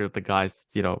 years later, the guy's,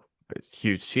 a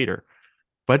huge cheater.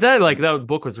 But then, like, that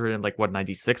book was written like what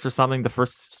 96 or something, the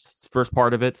first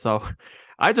part of it. So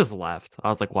I just laughed. I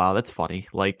was like, wow, that's funny.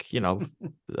 Like, you don't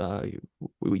know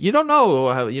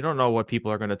what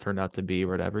people are going to turn out to be or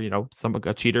whatever.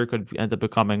 A cheater could end up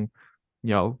becoming,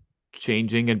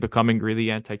 changing and becoming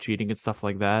really anti-cheating and stuff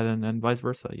like that, and vice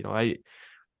versa.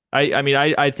 I mean,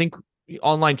 I think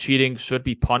online cheating should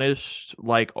be punished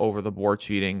like over the board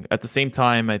cheating. At the same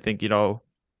time, I think,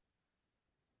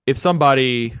 if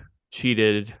somebody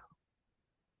cheated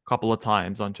a couple of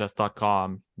times on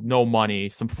chess.com, no money,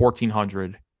 some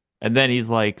 1400, and then he's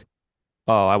like,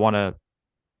 "Oh, I want to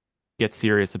get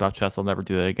serious about chess. I'll never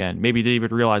do that again." Maybe he didn't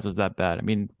even realize it was that bad. I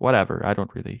mean, whatever. I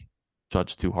don't really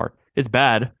judge too hard. It's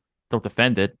bad. Don't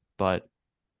defend it, but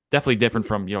definitely different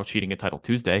from, cheating at Title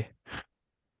Tuesday.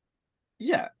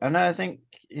 Yeah, and I think,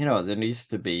 there needs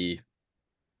to be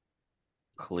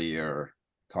clear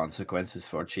consequences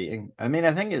for cheating. I mean,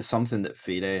 I think it's something that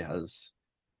FIDE has.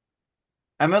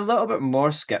 I'm a little bit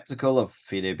more skeptical of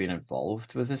FIDE being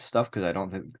involved with this stuff because I don't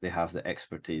think they have the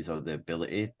expertise or the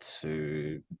ability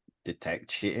to detect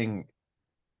cheating,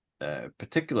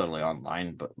 particularly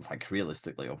online, but like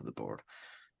realistically over the board.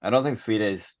 I don't think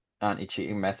FIDE's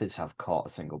anti-cheating methods have caught a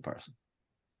single person.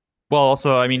 Well,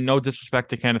 also, I mean, no disrespect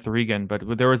to Kenneth Regan, but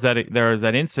there was that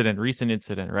recent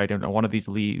incident, right? In one of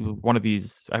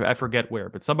these, I forget where,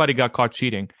 but somebody got caught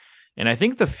cheating, and I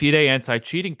think the FIDE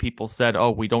anti-cheating people said,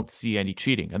 "Oh, we don't see any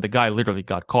cheating," and the guy literally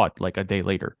got caught like a day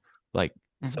later. Like,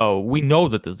 so we know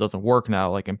that this doesn't work now,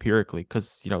 like empirically,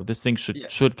 because this thing should Yeah.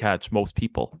 should catch most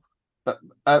people. But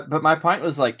my point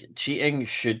was like cheating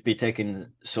should be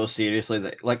taken so seriously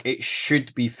that like it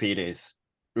should be FIDE's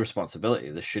responsibility.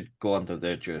 This should go under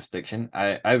their jurisdiction.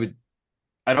 I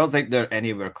don't think they're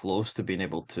anywhere close to being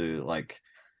able to like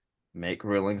make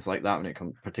rulings like that when it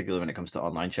comes, particularly when it comes to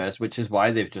online chess, which is why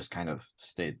they've just kind of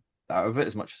stayed out of it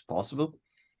as much as possible.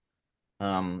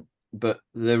 But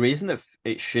the reason that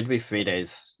it should be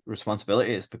FIDE's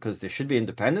responsibility is because they should be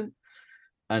independent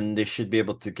and they should be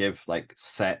able to give like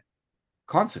set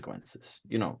consequences.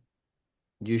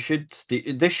 You should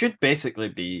this should basically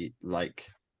be like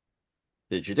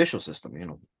the judicial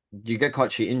system. You get caught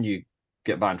cheating, you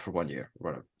get banned for 1 year,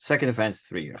 whatever. Second offense,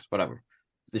 3 years, whatever.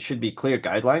 There should be clear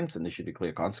guidelines and there should be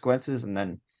clear consequences, and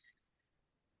then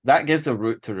that gives a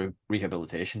route to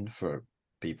rehabilitation for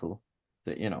people.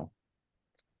 That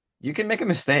you can make a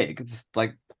mistake. It's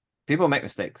like people make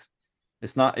mistakes.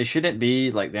 It's not. It shouldn't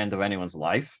be like the end of anyone's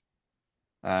life,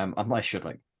 unless you're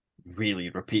like really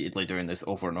repeatedly doing this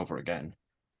over and over again.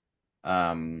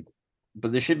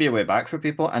 But there should be a way back for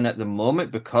people. And at the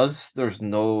moment, because there's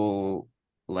no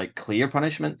like clear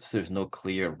punishments, there's no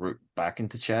clear route back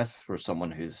into chess for someone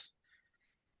whose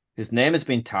name has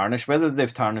been tarnished, whether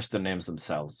they've tarnished their names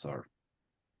themselves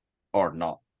or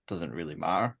not, doesn't really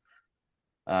matter.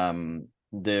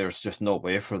 There's just no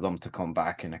way for them to come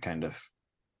back in a kind of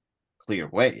clear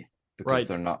way because Right.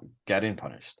 they're not getting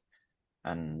punished.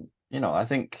 And I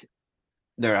think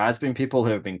there has been people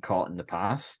who have been caught in the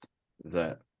past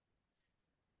that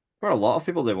for a lot of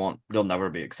people they'll never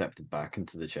be accepted back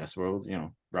into the chess world.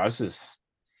 Rouse's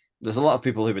there's a lot of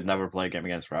people who would never play a game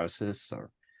against Rouse's or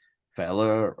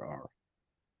Feller or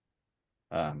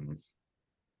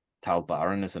Tal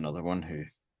Baron is another one who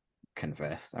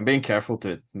confessed. I'm being careful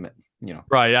to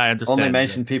Right, I only understand.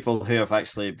 mention people who have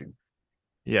actually been.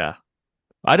 Yeah.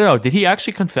 I don't know. Did he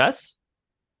actually confess?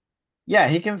 Yeah,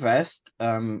 he confessed,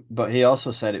 but he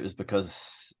also said it was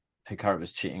because Hikaru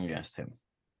was cheating against him,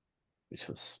 which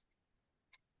was.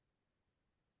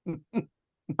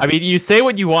 I mean, you say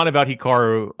what you want about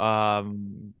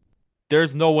Hikaru.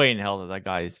 There's no way in hell that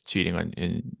guy is cheating on.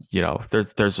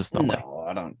 There's just no way. No,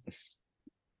 I don't.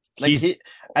 Like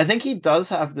I think he does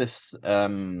have this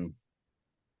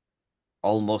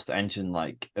almost engine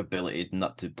like ability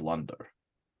not to blunder.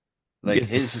 Like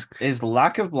his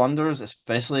lack of blunders,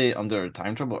 especially under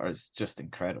time trouble, is just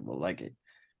incredible. Like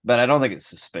but I don't think it's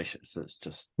suspicious. It's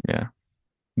just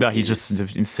no, he's just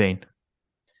insane.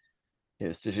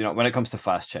 It's just when it comes to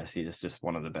fast chess, he's just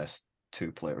one of the best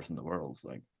two players in the world.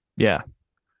 Like Yeah.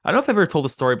 I don't know if I've ever told the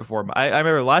story before, but I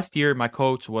remember last year my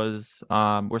coach was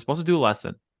we're supposed to do a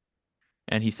lesson,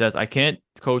 and he says I can't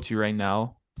coach you right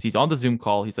now. So he's on the Zoom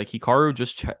call. He's like, Hikaru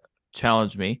just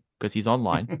challenged me because he's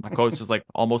online. My coach is like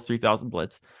almost 3,000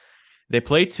 blitz. They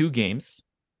play 2 games,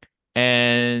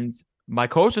 and my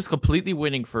coach is completely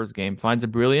winning first game, finds a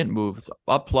brilliant move,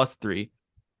 up +3.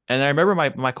 And I remember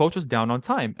my coach was down on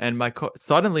time, and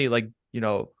suddenly, like,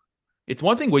 it's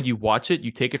one thing when you watch it,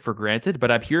 you take it for granted,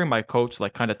 but I'm hearing my coach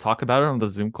like kind of talk about it on the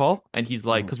Zoom call, and he's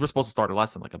like, because we're supposed to start a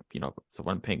lesson, like, so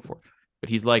what I'm paying for, but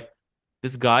he's like,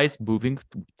 this guy's moving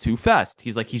too fast.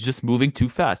 He's like, he's just moving too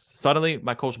fast. Suddenly,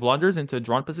 my coach blunders into a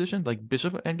drawn position, like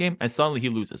bishop endgame, and suddenly he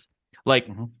loses. Like,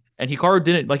 and Hikaru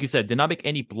didn't, like you said, did not make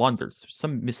any blunders,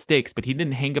 some mistakes, but he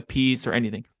didn't hang a piece or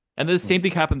anything. And then the same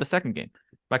thing happened the second game.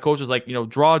 My coach was like,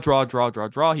 draw, draw, draw, draw,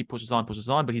 draw. He pushes on,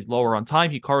 but he's lower on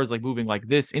time. Hikaru is like moving like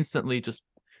this, instantly just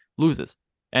loses.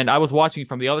 And I was watching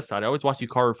from the other side. I always watch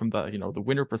Yukari from the the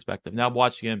winner perspective. Now I'm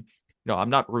watching him. I'm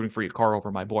not rooting for Yukari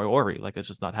over my boy Ori. Like it's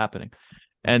just not happening.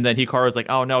 And then Hikaru was like,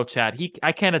 "Oh no, Chad.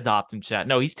 I can't adopt him, Chad.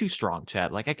 No, he's too strong,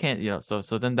 Chad. Like I can't, So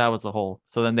then that was the whole.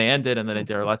 So then they ended, and then they did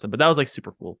their lesson. But that was like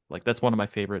super cool. Like that's one of my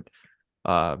favorite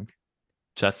um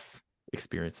chess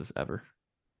experiences ever.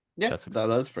 Yeah,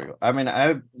 that's pretty cool. I mean,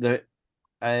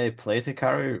 I played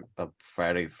Hikaru a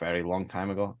very, very long time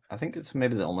ago. I think it's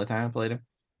maybe the only time I played him,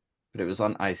 but it was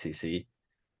on ICC,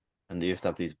 and they used to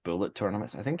have these bullet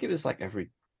tournaments. I think it was like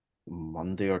every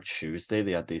Monday or Tuesday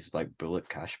they had these like bullet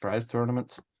cash prize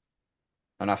tournaments.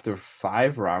 And after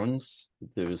 5 rounds,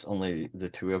 there was only the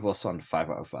two of us on 5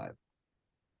 out of 5.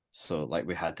 So like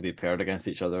we had to be paired against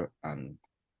each other, and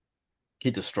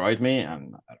he destroyed me.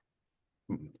 And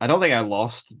I don't think I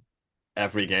lost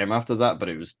every game after that, but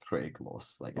it was pretty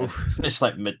close. Like I finished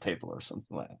like mid-table or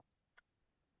something like that.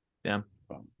 Yeah.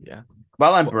 Yeah.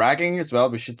 While I'm bragging as well,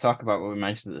 we should talk about what we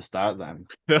mentioned at the start. That I'm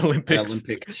the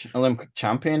Olympic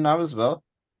champion now as well.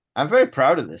 I'm very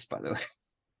proud of this, by the way.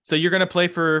 So you're gonna play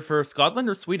for Scotland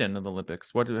or Sweden in the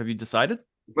Olympics? What have you decided?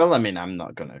 Well, I mean, I'm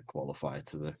not gonna qualify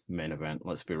to the main event.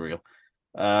 Let's be real.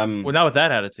 Well, now with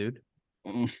that attitude.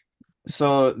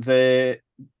 So the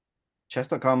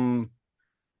chess.com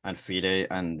and FIDE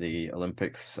and the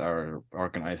Olympics are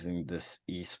organizing this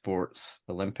esports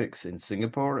Olympics in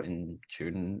Singapore in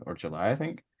June or July, I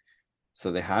think.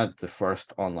 So they had the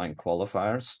first online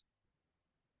qualifiers.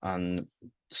 And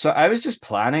so I was just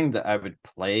planning that I would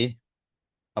play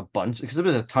a bunch because there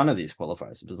was a ton of these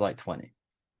qualifiers. It was like 20.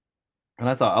 And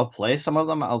I thought I'll play some of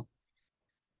them. I'll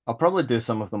probably do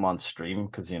some of them on stream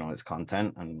because it's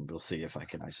content, and we'll see if I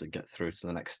can actually get through to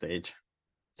the next stage.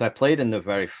 So I played in the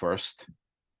very first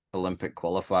Olympic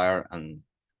qualifier and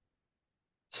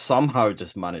somehow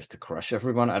just managed to crush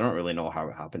everyone. I don't really know how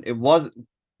it happened. It was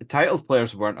the titled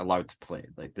players weren't allowed to play.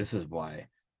 Like this is why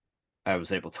I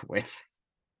was able to win.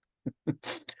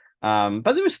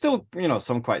 But there was still,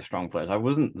 some quite strong players. I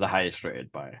wasn't the highest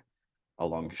rated by a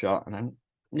long shot, and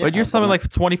but you're something like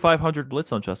 2,500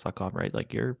 blitz on chess.com, right?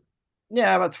 Like you're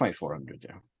about 2,400.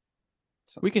 Yeah,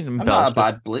 so we can. I'm not a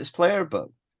bad blitz player, but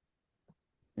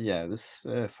yeah, it was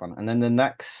fun. And then the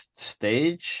next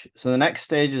stage. So the next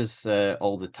stage is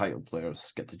all the title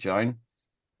players get to join,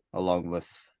 along with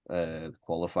the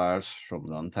qualifiers from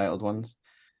the untitled ones.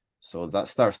 So that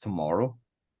starts tomorrow.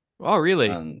 Oh, really?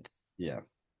 And yeah,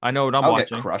 I know what I'll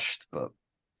watching. Get crushed, but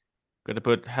gonna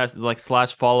put has like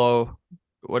 /follow.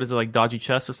 What is it, like Dodgy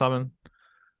Chess or something?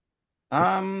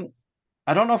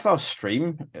 I don't know if I'll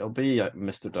stream. It'll be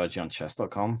MrDodgy on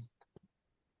chess.com.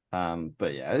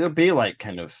 But yeah, it'll be like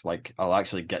kind of like I'll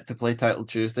actually get to play Title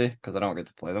Tuesday because I don't get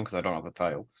to play them because I don't have a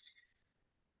title.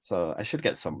 So I should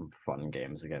get some fun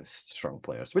games against strong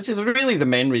players, which is really the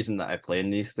main reason that I play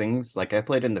in these things. Like I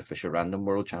played in the Fisher Random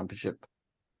World Championship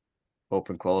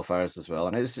Open qualifiers as well,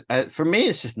 and it's for me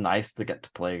it's just nice to get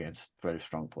to play against very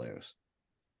strong players.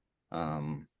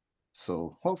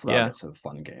 So hopefully I'll get some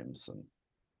fun games and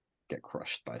get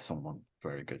crushed by someone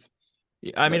very good.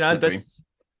 Yeah, I mean,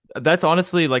 that's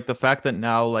honestly like the fact that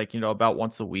now, like, about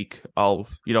once a week, I'll,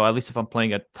 at least if I'm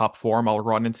playing at top form, I'll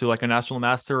run into like a national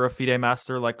master or a FIDE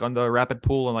master, like on the rapid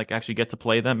pool, and like actually get to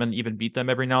play them and even beat them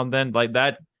every now and then. Like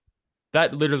that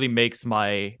literally makes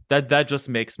that just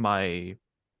makes my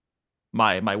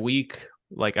week.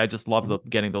 Like I just love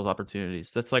getting those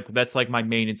opportunities. That's like my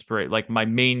main inspiration, like my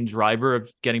main driver of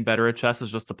getting better at chess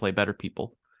is just to play better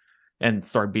people and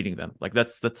start beating them. Like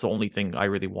that's the only thing I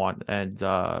really want. And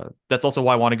that's also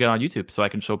why I want to get on YouTube, so I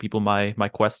can show people my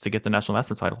quest to get the national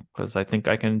master title, because I think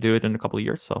I can do it in a couple of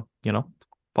years. So,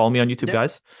 follow me on YouTube,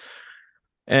 guys.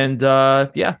 And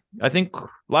I think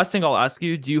last thing I'll ask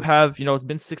you, do you have, it's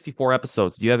been 64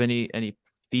 episodes. Do you have any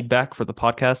feedback for the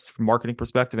podcast from marketing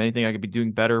perspective? Anything I could be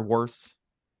doing better, worse?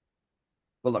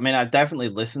 Well, I mean, I've definitely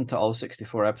listened to all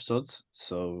 64 episodes.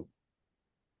 So,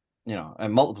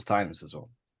 and multiple times as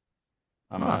well.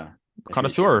 I'm a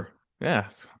connoisseur.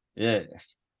 Yes. Yeah.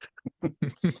 No,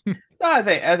 I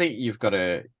think you've got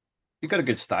a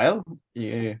good style.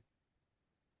 These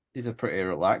are pretty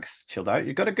relaxed, chilled out.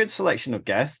 You've got a good selection of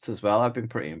guests as well. I've been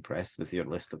pretty impressed with your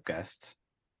list of guests.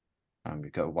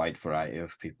 You've got a wide variety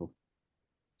of people.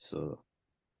 So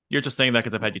you're just saying that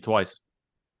because I've had you twice.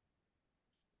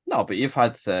 No, but you've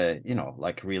had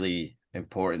like really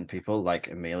important people like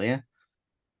Amelia,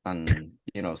 and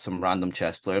some random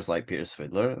chess players like Peter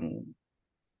Svidler, and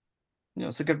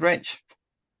it's a good range.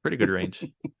 Pretty good range.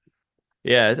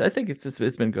 Yeah, I think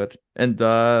it's been good. And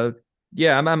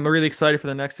I'm really excited for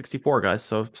the next 64, guys.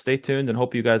 So stay tuned and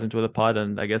hope you guys enjoy the pod.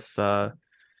 And I guess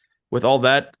with all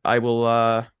that, I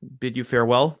will bid you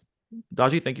farewell.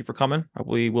 Dodgy, thank you for coming.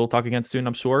 We will talk again soon,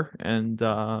 I'm sure. And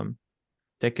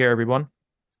take care, everyone.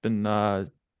 It's been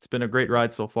a great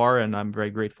ride so far, and I'm very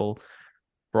grateful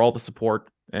for all the support.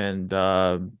 And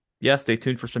yeah, stay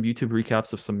tuned for some YouTube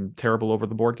recaps of some terrible over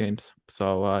the board games.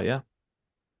 So yeah,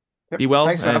 Yep. be well,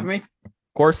 Thanks for and having me. of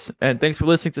course, and thanks for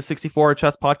listening to 64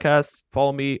 Chess Podcast.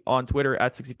 Follow me on Twitter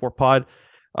at 64pod.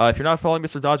 If you're not following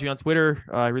MrDodgy on Twitter,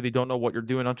 I really don't know what you're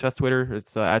doing on Chess Twitter.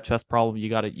 It's at Chess Problem. You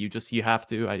got it. You have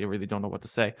to. I really don't know what to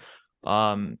say.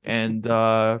 And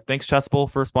thanks Chessable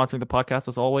for sponsoring the podcast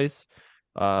as always.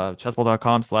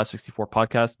 Chessable.com/64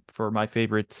 podcast for my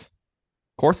favorite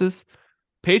courses.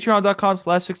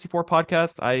 Patreon.com/64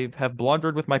 podcast. I have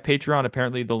blundered with my Patreon.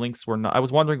 Apparently the links were not. I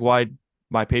was wondering why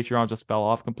my Patreon just fell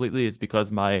off completely. It's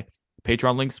because my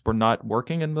Patreon links were not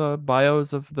working in the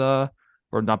bios of the,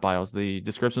 or not bios, the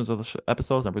descriptions of the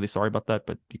episodes. I'm really sorry about that,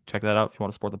 but you can check that out if you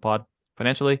want to support the pod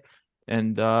financially.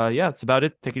 And yeah, that's about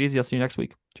it. Take it easy. I'll see you next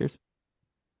week. Cheers.